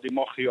آزادی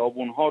ما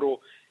خیابونها رو،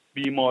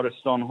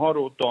 بیمارستانها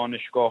رو،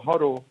 دانشگاهها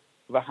رو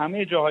و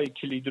همه جاهای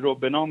کلیدی رو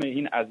به نام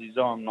این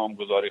عزیزان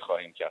نامگذاری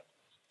خواهیم کرد.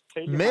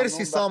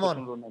 مرسی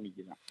سامان،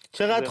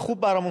 چقدر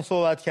خوب برامون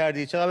صحبت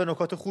کردی، چقدر به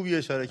نکات خوبی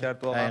اشاره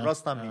کرد، واقعا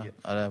راستم میگه.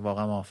 آره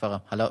واقعا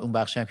موافقم. حالا اون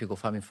بخشی هم که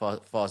گفتم این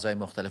فازهای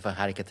مختلف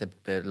حرکت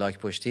به لاک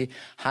پشتی،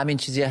 همین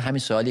چیزیه، همین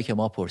سوالی که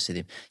ما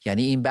پرسیدیم.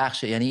 یعنی این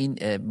بخش، یعنی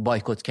این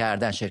بایکوت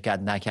کردن، شرکت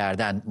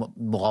نکردن،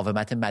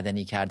 مقاومت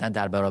مدنی کردن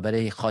در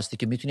برابر خواستی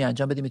که میتونی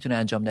انجام بدی میتونی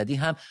انجام ندی،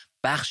 هم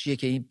بخشیه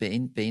که این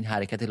به این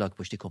حرکت لاک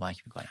پشتی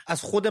کمک میکنه.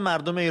 از خود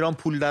مردم ایران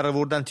پول در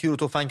آوردن، تیر و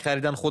تفنگ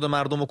خریدن، خود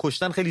مردم رو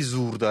کشتن، خیلی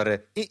زور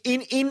داره.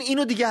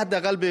 اینو دیگه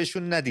حداقل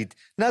بهشون ندید،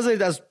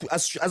 نذارید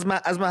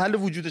از محل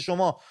وجود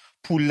شما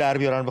پول در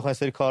بیارن بخوان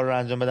سری کار رو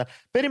انجام بدن.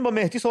 بریم با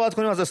مهدی صحبت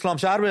کنیم، از اسلام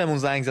شهر بهمون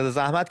زنگ زده،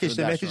 زحمت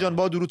کشیده. مهدی جان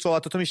با درود،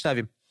 صحبتاتو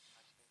میشنویم.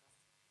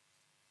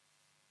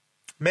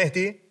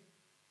 مهدی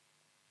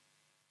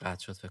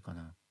قطع شد فکر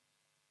کنم.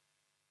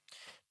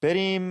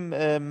 بریم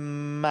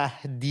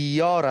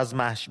مهدیار از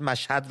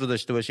مشهد رو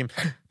داشته باشیم.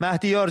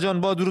 مهدیار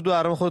جان با درود،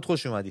 برنامه خودت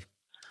خوش اومدی.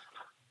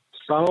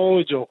 سلام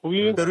امید جان،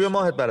 خوبی؟ به روی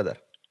ماهت برادر.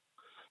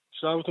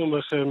 شبتون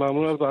بخیر،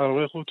 ممنون از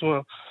برنامه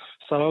خودتون.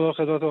 سلام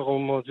خدمت آقا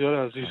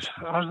مازیار عزیز.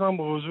 عرضم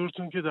به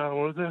حضورتون که در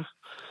مورد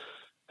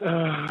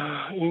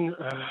این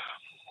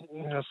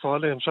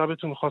سوال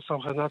امشبتون میخواستم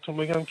خدمتتون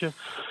بگم که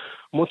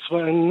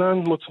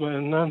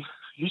مطمئناً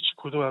هیچ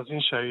کدوم از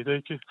این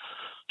شهیدایی که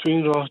تو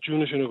این راه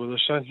جونشون رو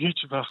گذاشتن هیچ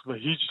وقت و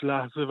هیچ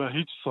لحظه و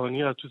هیچ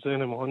ثانیه از تو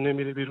ذهن ما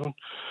نمیره بیرون.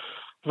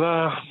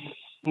 و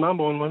من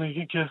به عنوان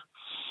یکی که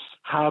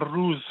هر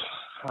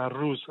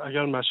روز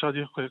اگر مشهد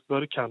یه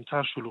مقدار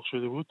کمتر شلوغ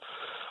شده بود،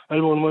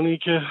 ولی به عنوان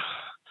یکی که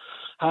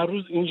هر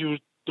روز اینجور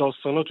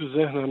داستانا تو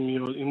ذهنم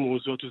میاد، این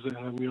موضوع تو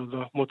ذهنم میاد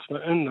و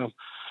مطمئنم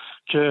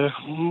که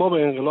ما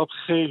به انقلاب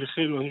خیلی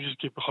اونجوری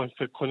که بخوایم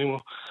فکر کنیم و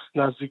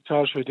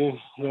نزدیکتر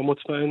شدیم و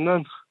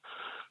مطمئناً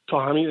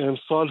تا همین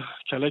امسال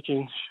کلک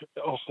این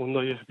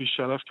آخوندهای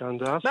بیشرف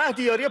کنده است.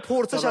 مهدیاری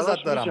پرسش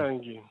ازت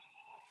دارم.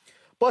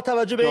 با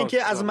توجه به اینکه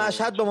از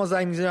مشهد به ما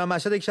زنگ می‌زنی،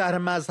 مشهد یک شهر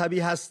مذهبی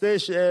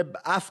هستش،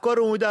 افکار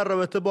عمومی در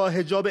رابطه با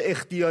حجاب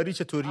اختیاری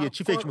چطوریه؟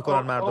 چی فکر می‌کنن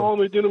مردم؟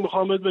 امیدوارم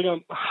می‌خوام بگم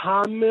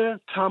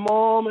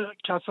تمام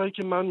کسایی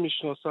که من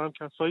میشناسم،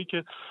 کسایی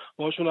که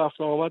باشون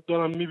رفت آمد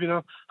دارم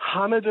می‌بینم،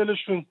 همه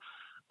دلشون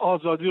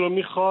آزادی رو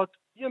می‌خواد.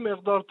 یه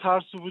مقدار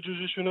ترس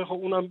وجودشونه، خب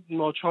اونم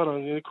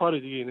ناچارن، یعنی کار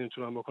دیگه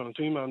نمیتونن بکنن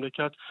تو این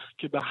مملکت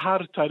که به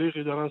هر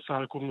طریقی دارن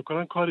سرکوب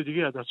میکنن، کار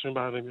دیگه از دستشون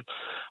بر نمیاد.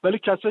 ولی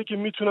کسایی که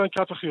میتونن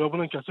کف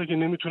خیابونن، کسایی که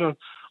نمیتونن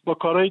با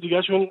کارهای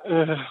دیگهشون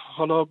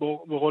حالا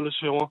به قول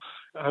شما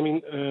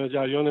همین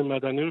جریان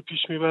مدنی رو پیش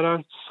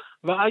میبرن.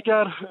 و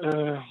اگر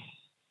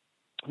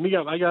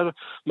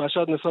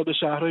مشهد نسبت به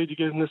شهرهای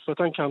دیگه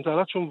نسبتا کمتر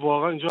است، چون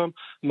واقعا اینجا هم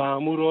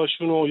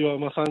ماموراشون و یا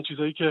مثلا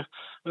چیزایی که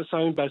مثلا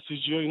این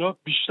بسیجی ها اینا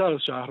بیشتر از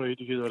شهرهای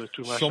دیگه داره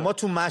تو مشهد. شما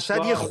تو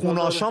مشهد یه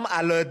خوناشام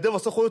علایده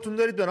واسه خودتون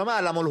دارید به نام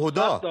علم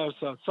الهدا.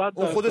 100%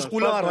 اون خودش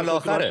قول مرحله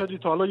آخره. مشهدی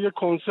تا حالا یه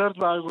کنسرت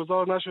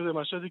برگزار نشده،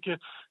 مشهدی که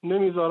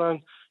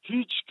نمیذارن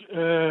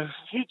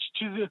هیچ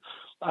چیزی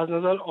از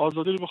نظر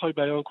آزادی رو بخوای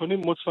بیان کنیم،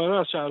 مطمئنا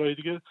از شهرهای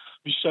دیگه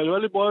بیشتری.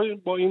 ولی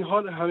با این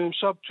حال همین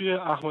شب توی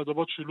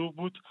احمدآباد شلوغ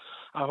بود،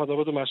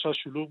 احمدآباد و مشهد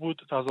شلوغ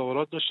بود،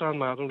 تظاهرات داشتن،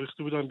 مردم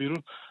ریخته بودن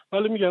بیرون.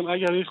 ولی میگم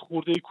اگر یه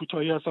خورده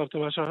کوتاهی از سمت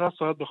مشهد هست،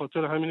 فقط به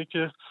خاطر همینه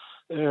که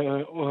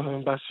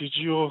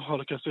بسیجی و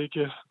حالا کسایی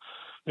که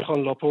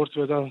میخوان لاپورت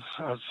بدن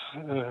از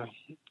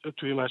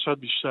توی مشهد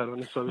بیشتر.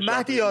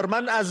 مهدیار،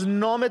 من از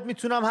نامت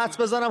میتونم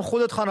حدس بزنم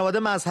خودت خانواده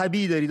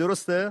مذهبی داری،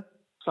 درسته؟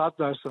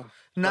 100%.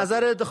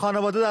 نظر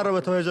خانواده در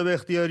رابطه با حجاب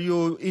اختیاری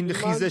و این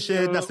خیزش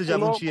نسل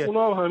جوان چیه؟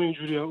 اونا هم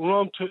همینجوریه، اونا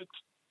هم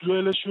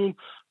دوئلشون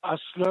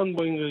اصلا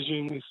با این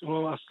رژیم نیست، اونا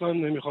هم اصلا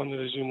نمیخوان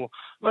رژیمو،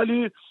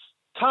 ولی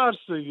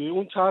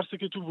اون ترسی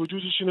که تو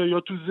وجودشونه یا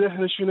تو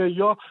ذهنشونه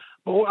یا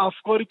با اون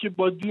افکاری که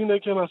با دینه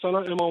که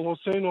مثلا امام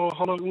حسین و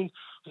حالا اون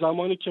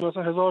زمانی که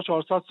مثلا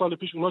 1400 سال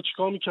پیش اونا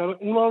چیکار میکردن،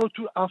 اونا رو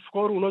تو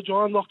افکار اونا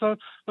جا انداختن.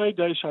 من یک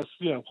دهه 60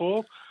 ام.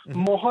 خب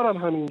ماها هم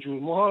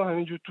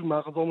همینجور تو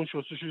مغزامون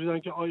شسته شدن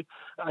که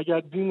اگر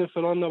دین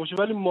فلان نباشه،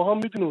 ولی ماها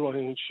میدونیم راه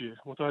این چیه،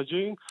 متوجه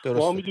این؟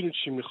 ماها میدونیم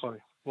چی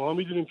میخوایم، ماها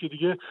میدونیم که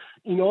دیگه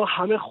اینا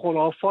همه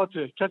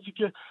خرافاته. کسی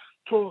که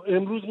تو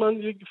امروز من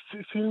یک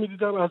فیلمی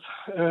دیدم از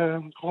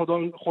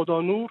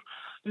خدا نور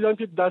دیدم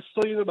که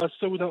دستای اینو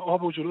بسته بودن،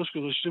 آب جلوش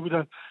گذاشته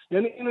بودن.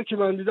 یعنی اینو که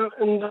من دیدم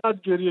انقدر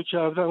گریه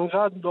کردم،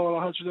 انقدر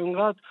ناراحت شدم،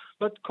 انقدر.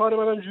 بعد کار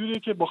منم جوریه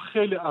که با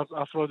خیلی از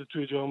افراد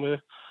توی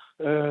جامعه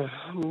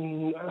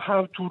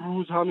هم تو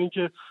روز همین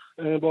که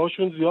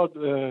باهاشون زیاد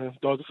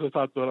داد و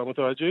ستد دارم،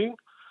 متوجهین؟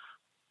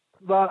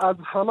 و از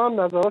همه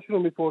نظراتشون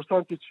رو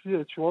میپرسن که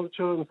چیه، شما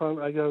چرا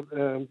مثلا اگر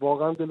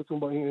واقعا دلتون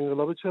با این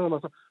انقلاب، چرا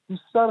مثلا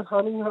بیشتر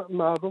همین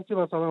مردم که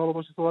مثلا حالا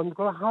باشه صحبت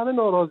میکنن همه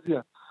ناراضی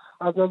هست.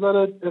 از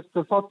نظر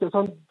اقتصاد که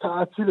اصلا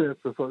تعطیل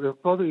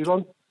اقتصاد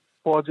ایران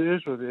فاجعه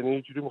شده. یعنی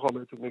یه جوری میخوام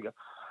بهتون میگم.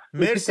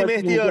 مرسی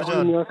مهدیار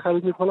جان.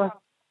 خرید میکنن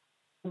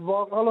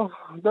واقعا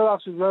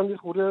ببخشید من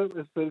خورده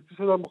استرسی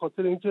شدم به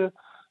خاطر اینکه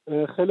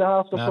خیلی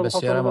حرف داشتم.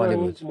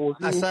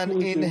 اصلا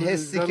این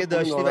حسی که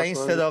داشتی و این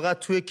صداقت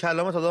توی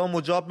کلامت آدمو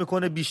مجاب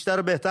میکنه بیشتر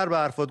و بهتر به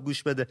حرفات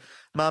گوش بده.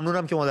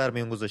 ممنونم که ما در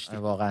میون گذاشتی.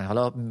 واقعا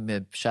حالا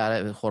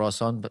شهر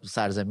خراسان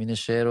سرزمین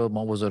شعر و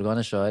ما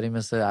بزرگان شاعری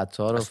مثل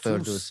عطار و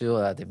فردوسی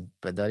و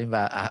داریم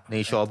و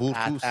نیشابور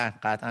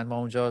قطعا ما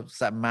اونجا.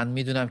 من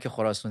میدونم که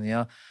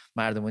خراسانی‌ها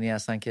مردمونی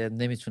هستن که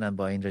نمیتونن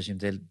با این رژیم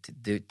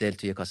دل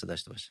توی کاسه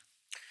داشته باشن.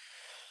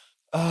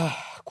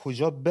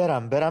 کجا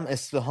برم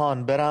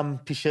اصفهان، برم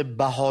پیش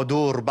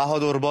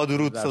بهادر با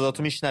درود.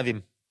 صداتو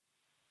میشنویم.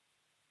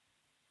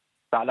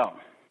 سلام.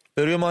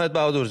 بروی ماهت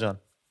بهادر جان.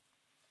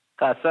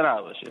 خسته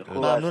نباشید.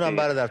 ممنونم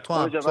برادر. تو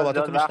هم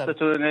صحبتاتو میشنویم.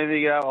 وقتتون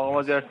نمیگیرم. آقا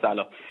مازیار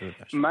سلام.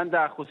 من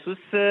در خصوص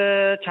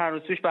چند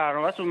روز پیش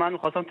برنامه‌تون من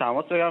می‌خواستم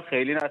تماس بگیرم،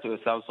 خیلی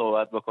نتونستم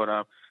صحبت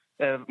بکنم،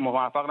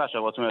 موفق نشدم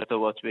باهاتون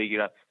ارتباط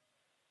بگیرم.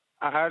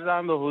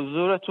 عرضم به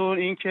حضورتون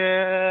این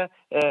که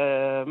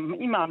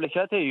این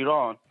مملکت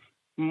ایران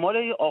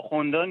مال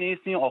آخوندا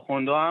نیست. این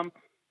آخوندا هم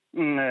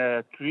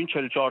تو این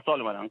 44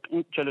 سال اومدن.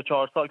 این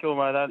 44 سال که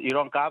اومدن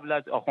ایران قبل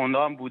از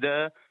آخوندا هم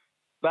بوده،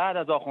 بعد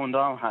از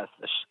آخوندا هم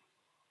هستش.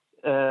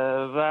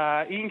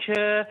 و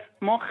اینکه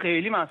ما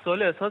خیلی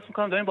مسائل احساس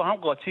میکنم داریم با هم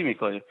قاطی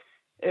میکنیم.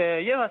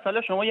 یه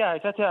مسئله شما یه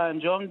حرکتی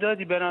انجام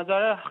دادی، به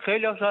نظر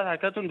خیلی ها شاید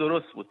حرکتتون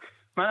درست بود،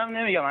 منم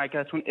نمیگم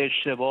حرکتتون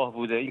اشتباه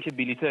بوده، اینکه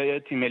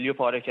بلیت تیم ملی رو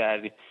پاره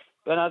کردی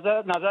به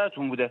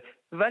نظرتون بوده.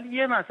 ولی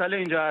یه مسئله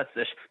اینجا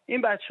هستش،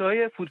 این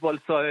بچهای فوتبال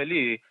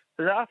ساحلی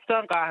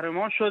رفتن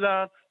قهرمان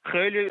شدن،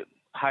 خیلی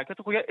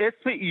حرکت خوبه،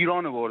 اسم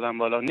ایران رو بردن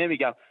بالا،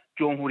 نمیگم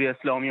جمهوری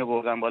اسلامی رو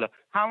بردن بالا.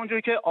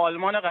 همونجوری که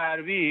آلمان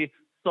غربی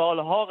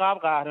سالها قبل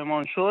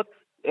قهرمان شد،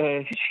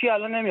 هیچکی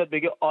الان نمیاد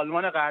بگه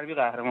آلمان غربی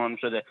قهرمان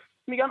شده،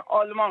 میگن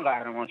آلمان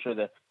قهرمان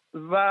شده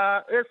و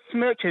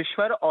اسم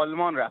کشور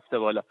آلمان رفته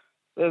بالا.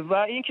 و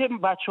اینکه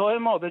بچهای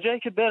ما به جایی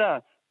که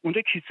برن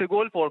اونجا کیسه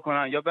گل پر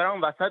کنن یا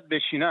برن وسط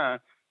بشینن،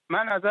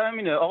 من نظرم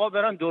اینه آقا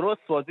برن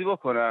درست بازی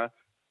بکنن،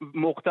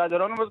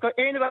 مقتدران رو بازی کنن.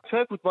 این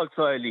بچهای فوتبال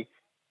ساحلی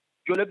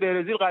جلوی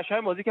برزیل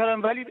قشنگ بازی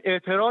کردن ولی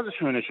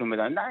اعتراضشون نشون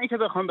بدن، نه اینکه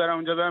بخوام برن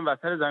اونجا برن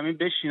وسط زمین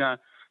بشینن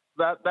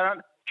و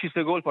برن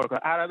کیسه گل پر کنن.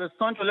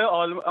 عربستان جلوی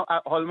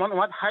آلمان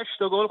اومد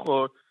 8 گل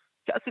خورد،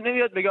 کسی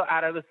نمیاد بگه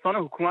عربستان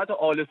حکومت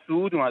آل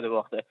سعود اومده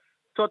باخته.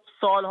 تو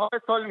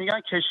سال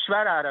میگن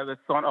کشور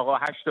عربستان آقا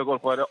 8 گل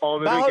خورده،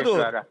 آبروی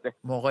کشور رفته.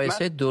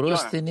 مقایسه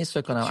درستی نیست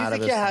فکر کنم.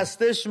 چیزی که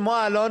هستش ما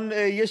الان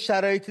یه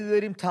شرایطی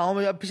داریم،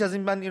 تمام پیش از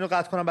این من اینو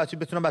قطع کنم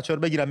بتونم بچه‌ها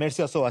رو بگیرم،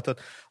 مرسی از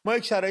صحبتات. ما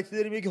یک شرایطی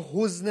داریم، یک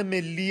حزن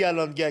ملی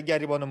الان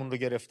گریبانمون رو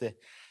گرفته.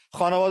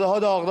 خانواده‌ها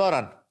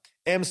داغدارن.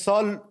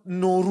 امسال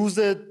نوروز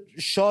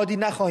شادی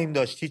نخواهیم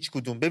داشت هیچ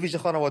کدوم، به ویژه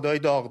خانواده‌های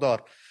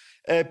داغدار.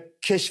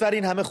 کشور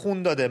این همه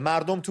خون داده،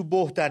 مردم تو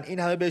بحتن، این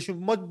همه بهشون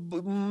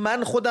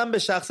من خودم به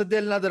شخص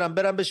دل ندارم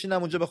برم بشینم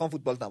اونجا بخوام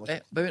فوتبال تماشا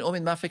کنم. ببین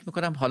امید، من فکر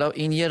میکنم حالا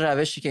این یه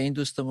روشی که این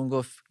دوستمون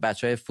گفت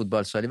بچهای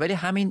فوتبال سالی، ولی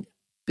همین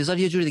بذار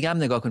یه جوری دیگه هم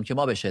نگاه کنیم که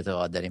ما بهش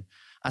اعتقاد داریم.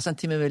 اصلا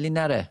تیم ملی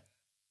نره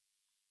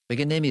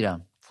بگه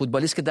نمیرم،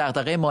 فوتبالیست که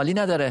دغدغه مالی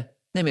نداره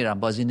نمیرم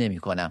بازی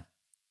نمیکنم،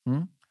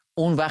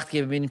 اون وقت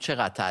که ببینیم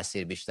چقدر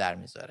تاثیر بیشتر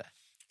میذاره.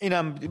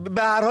 اینم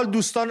به هر حال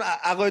دوستان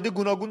عقاید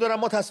گوناگون دارن،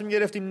 ما تصمیم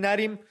گرفتیم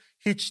نریم،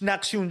 هیچ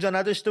نقشی اونجا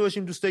نداشته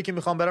باشیم. دوستایی که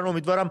میخوان برن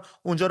امیدوارم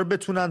اونجا رو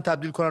بتونن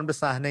تبدیل کنن به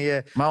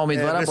صحنه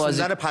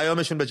رسوندن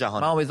پیامشون به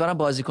جهان. من امیدوارم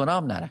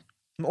بازیکنام نرن.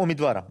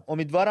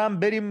 امیدوارم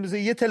بریم.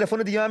 یه تلفن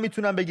دیگه من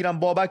میتونم بگیرم،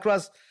 بابک رو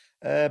از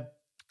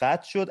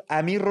قطع شد،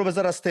 امیر رو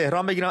بذار از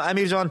تهران بگیرم.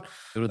 امیر جان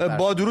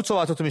با درود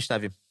صحبتاتو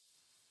میشنویم.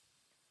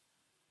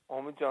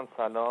 امید جان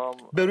سلام.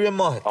 بروی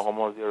ماهت. آقا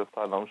مازیار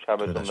سلام،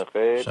 شبتون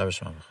بخیر. شب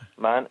شما بخیر.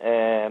 من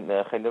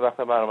خیلی وقت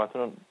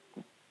برنامه‌تون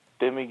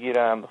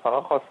میگیرم،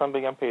 فقط خواستم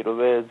بگم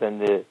پیرو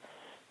زنده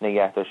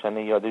نگه داشتن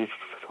یاد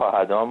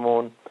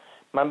شهدامون،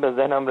 من به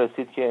ذهنم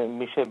رسید که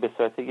میشه به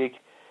صورت یک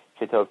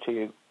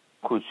کتابچه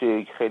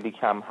کوچک خیلی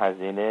کم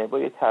هزینه با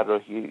یه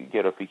طراحی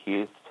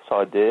گرافیکی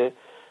ساده،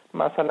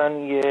 مثلا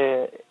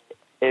یه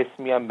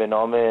اسمی هم به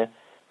نام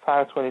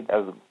فرض کنید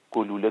از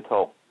گلوله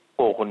تا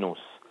ققنوس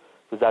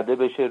زده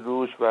بشه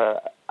روش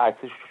و عکس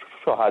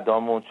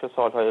شهدامون چه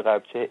سالهای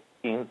قبل چه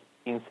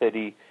این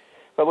سری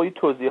و با یه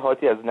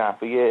توضیحاتی از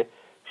نحوه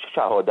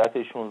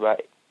شهادتشون و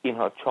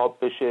اینها چاپ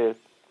بشه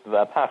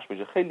و پخش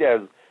بشه. خیلی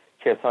از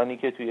کسانی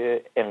که توی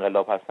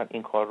انقلاب هستن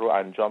این کار رو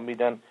انجام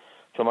میدن،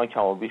 چون من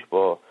کم و بیش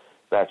با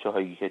بچه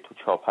هایی که تو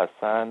چاپ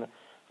هستن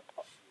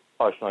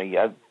آشنایی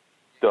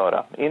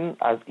دارم. این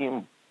از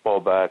این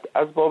بابت.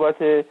 از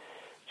بابت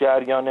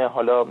جریان،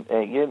 حالا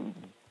یه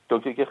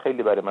دکتر که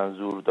خیلی برای من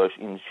زور داشت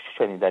این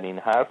شنیدن این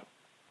حرف،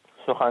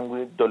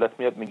 سخنگوی دولت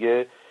میاد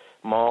میگه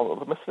ما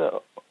مثل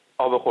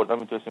آب خوردن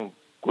میتونستیم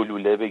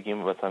گلوله بگیم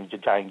مثلا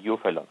جنگی و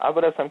فلان.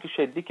 اول از هم که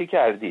شلیک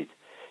کردید،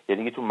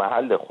 یعنی تو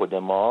محل خود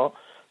ما،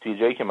 توی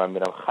جایی که من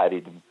میرم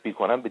خرید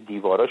میکنم، به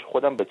دیواراش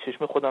خودم به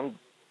چشم خودم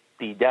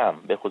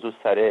دیدم، به خصوص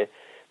سر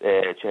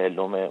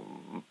 40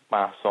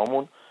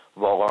 مهسامون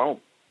واقعا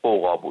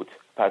قوقا بود.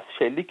 پس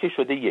شلیک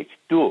شده. 1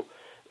 2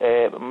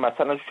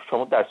 مثلا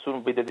شما دستور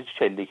بدید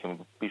شلیک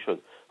بیشد،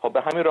 خب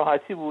به همین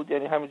راحتی بود،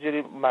 یعنی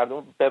همینجوری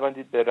مردم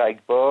ببندید به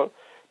رگبار،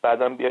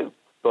 بعداً بیاید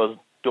باز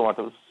 2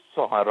 مرتبه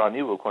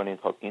سخنرانی بکنید.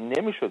 خب این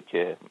نمیشد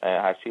که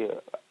هرچی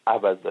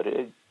عوض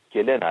داره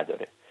گله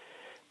نداره.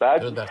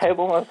 بعد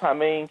سوم از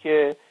همه این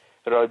که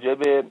راجع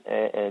به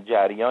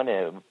جریان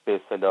به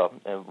اصطلاح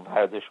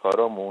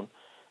ورزشکارامون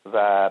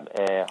و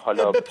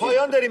حالا به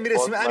پایان داریم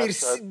میرسیم امیر،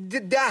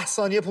 10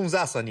 ثانیه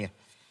 15 ثانیه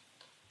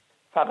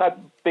فقط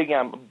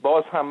بگم.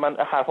 باز هم من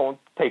حرفمون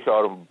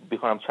تکرار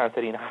بکنم، چند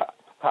سری این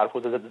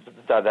حرفو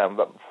زدم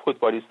و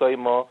فوتبالیستای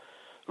ما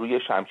روی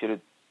شمشیر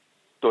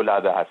دو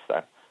لبه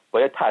هستن،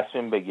 باید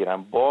تصمیم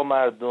بگیرن با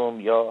مردم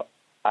یا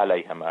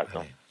علیه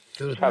مردم.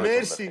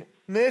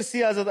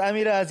 مرسی ازت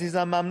امیر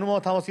عزیزم، ممنون. ما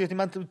تماس گرفتیم.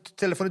 من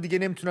تلفن دیگه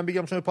نمیتونم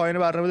بگیرم چون پایان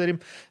برنامه داریم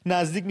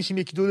نزدیک میشیم،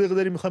 1-2 دقیقه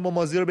داریم میخوایم با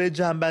مازیار به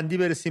جنبندی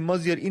برسیم.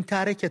 مازیار، این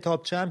طرح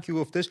کتابچه هم که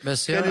گفتش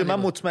خیلی من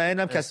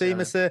مطمئنم کسایی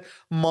مثل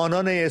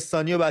مانان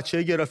استانی و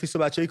بچهای گرافیست و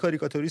بچهای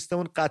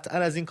کاریکاتوریستمون قطعا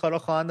از این کارا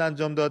خواهند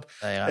انجام داد.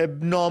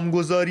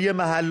 نامگذاری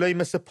محلایی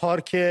مثل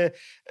پارک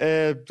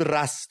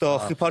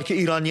رستاخیز، پارک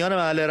ایرانیان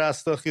محل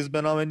رستاخیز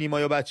به نام نیما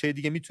یا بچهای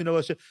دیگه میتونه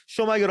باشه.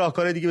 شما اگه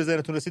راهکار دیگه به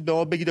ذهنتون رسید به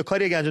ما بگید،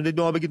 کاری اگه انجام دادید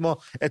به ما بگید، ما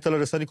اطلاع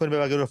رسانی کنیم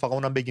به بقیه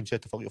رفقامون هم بگیم چه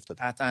اتفاقی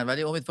افتاده. حتما.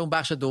 ولی امید اون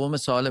بخش دوم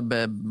سوال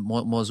به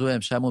موضوع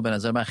امشبمون به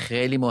نظر من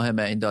خیلی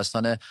مهمه، این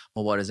داستان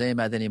مبارزه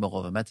مدنی،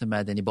 مقاومت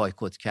مدنی،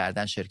 بایکوت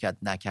کردن، شرکت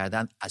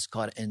نکردن، از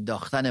کار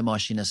انداختن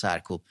ماشین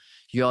سرکوب.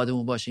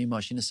 یادمون باشه این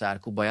ماشین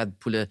سرکوب باید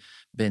پول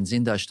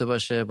بنزین داشته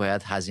باشه،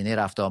 باید هزینه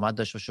رفت آمد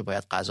داشته باشه،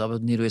 باید غذا به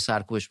نیروی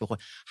سرکوبش بخوره.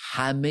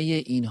 همه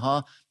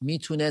اینها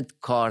میتونه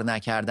کار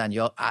نکردن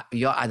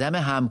یا عدم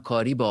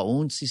همکاری با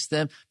اون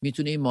سیستم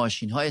میتونه این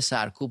ماشین‌های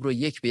سرکوب رو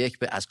یک به یک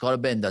از کار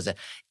بندازه.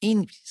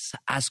 این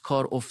از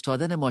کار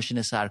افتادن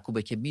ماشین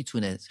سرکوبه که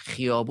میتونه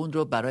خیابون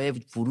رو برای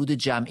ورود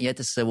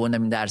جمعیت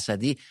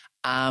 3.5%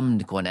 امن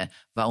کنه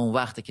و اون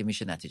وقته که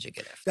میشه نتیجه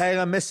گرفت.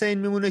 دقیقاً مثل این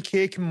میمونه که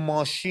یک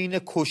ماشین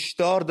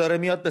کشتار داره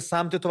میاد به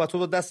سمت تو و تو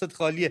با دستت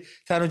خالیه.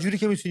 تنها جوری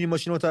که میتونی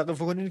ماشین رو متوقف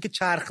کنی اینه که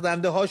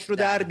چرخدنده هاش رو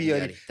در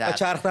بیاری. و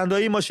چرخدنده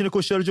های ماشین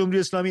کشتار جمهوری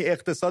اسلامی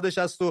اقتصادش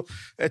هست و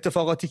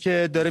اتفاقاتی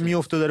که داره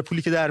میفته، داره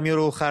پولی که در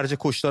میاره و خرج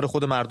کشتار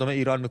خود مردم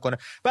ایران میکنه.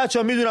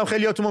 بچه‌ها میدونم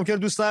خیلیاتون ممکنه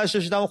دوست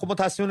نداشتید، اما خب ما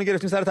تصمیم رو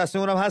گرفتیم، سر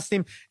تصمیم هم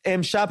هستیم.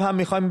 امشب هم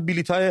میخوایم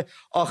بلیط‌های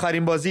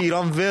آخرین بازی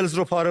ایران ولز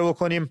رو پاره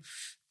بکنیم.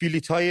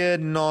 بلیط‌های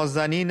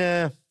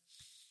نازنین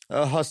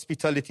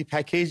هاسپیتالیتی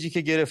پکیجی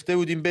که گرفته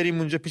بودیم بریم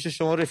اونجا پیش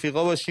شما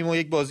رفیقا باشیم و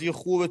یک بازی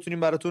خوب بتونیم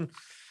براتون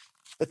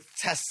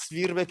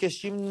تصویر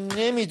بکشیم.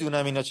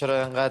 نمیدونم اینا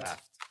چرا انقدر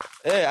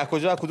از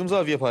کدوم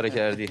زاویه پاره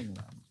کردی.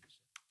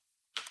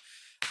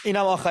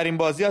 اینم آخرین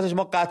بازی هستش.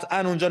 ما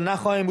قطعا اونجا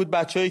نخواهیم بود.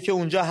 بچه‌ای که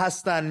اونجا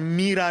هستن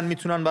میرن،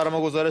 میتونن برای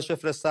ما گزارش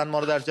بفرستن، ما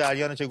رو در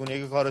جریان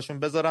چگونگی کارشون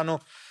بذارن و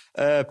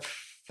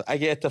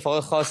اگه اتفاق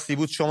خاصی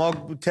بود شما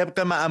طبق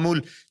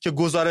معمول که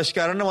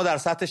گزارشگران ما در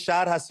سطح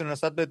شهر هستین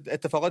نسبت به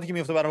اتفاقاتی که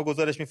میفته برام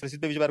گزارش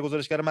میفرستید، به ویژه برای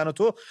گزارشگر من و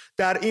تو.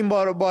 در این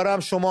باره هم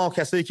شما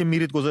کسایی که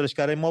میرید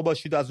گزارشگرای ما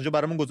باشید و از اونجا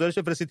برامون گزارش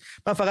بفرستید.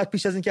 من فقط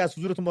پیش از اینکه از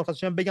حضورتون مرخص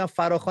شم بگم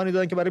فراخوانی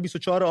دادن که برای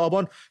 24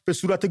 آبان به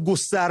صورت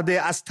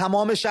گسترده از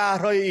تمام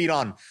شهرهای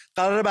ایران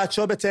قراره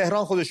بچه‌ها به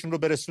تهران خودشون رو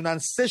برسونن.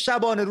 3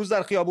 شبانه روز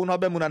در خیابون‌ها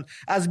بمونن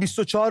از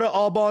 24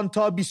 آبان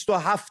تا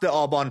 27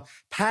 آبان.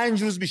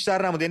 5 روز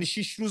بیشتر نمود، یعنی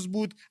 6 روز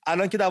بود،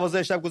 الان که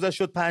 12 شب گذشت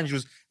شد 5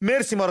 روز.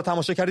 مرسی ما رو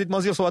تماشا کردید.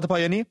 مازیار صحبت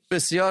پایانی.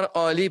 بسیار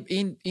عالی.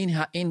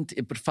 این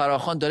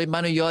فراخوان داره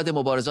منو یاد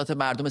مبارزات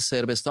مردم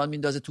صربستان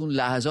میندازه. تو اون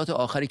لحظات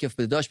آخری که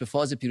داشت به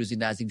فاز پیروزی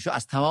نزدیک میشه،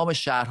 از تمام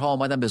شهرها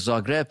اومدن به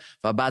زاگرب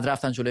و بعد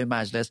رفتن جلوی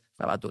مجلس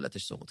و بعد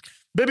دولتش سقوط کرد.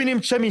 ببینیم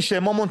چه میشه.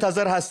 ما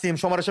منتظر هستیم.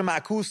 شمارش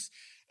معکوس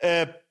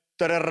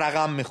داره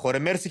رقم میخوره.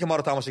 مرسی که ما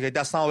رو تماشا کردید.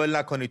 دست نابل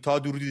نکنید. تا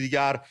درودی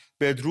دیگر،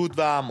 بدرود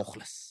و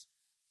مخلص.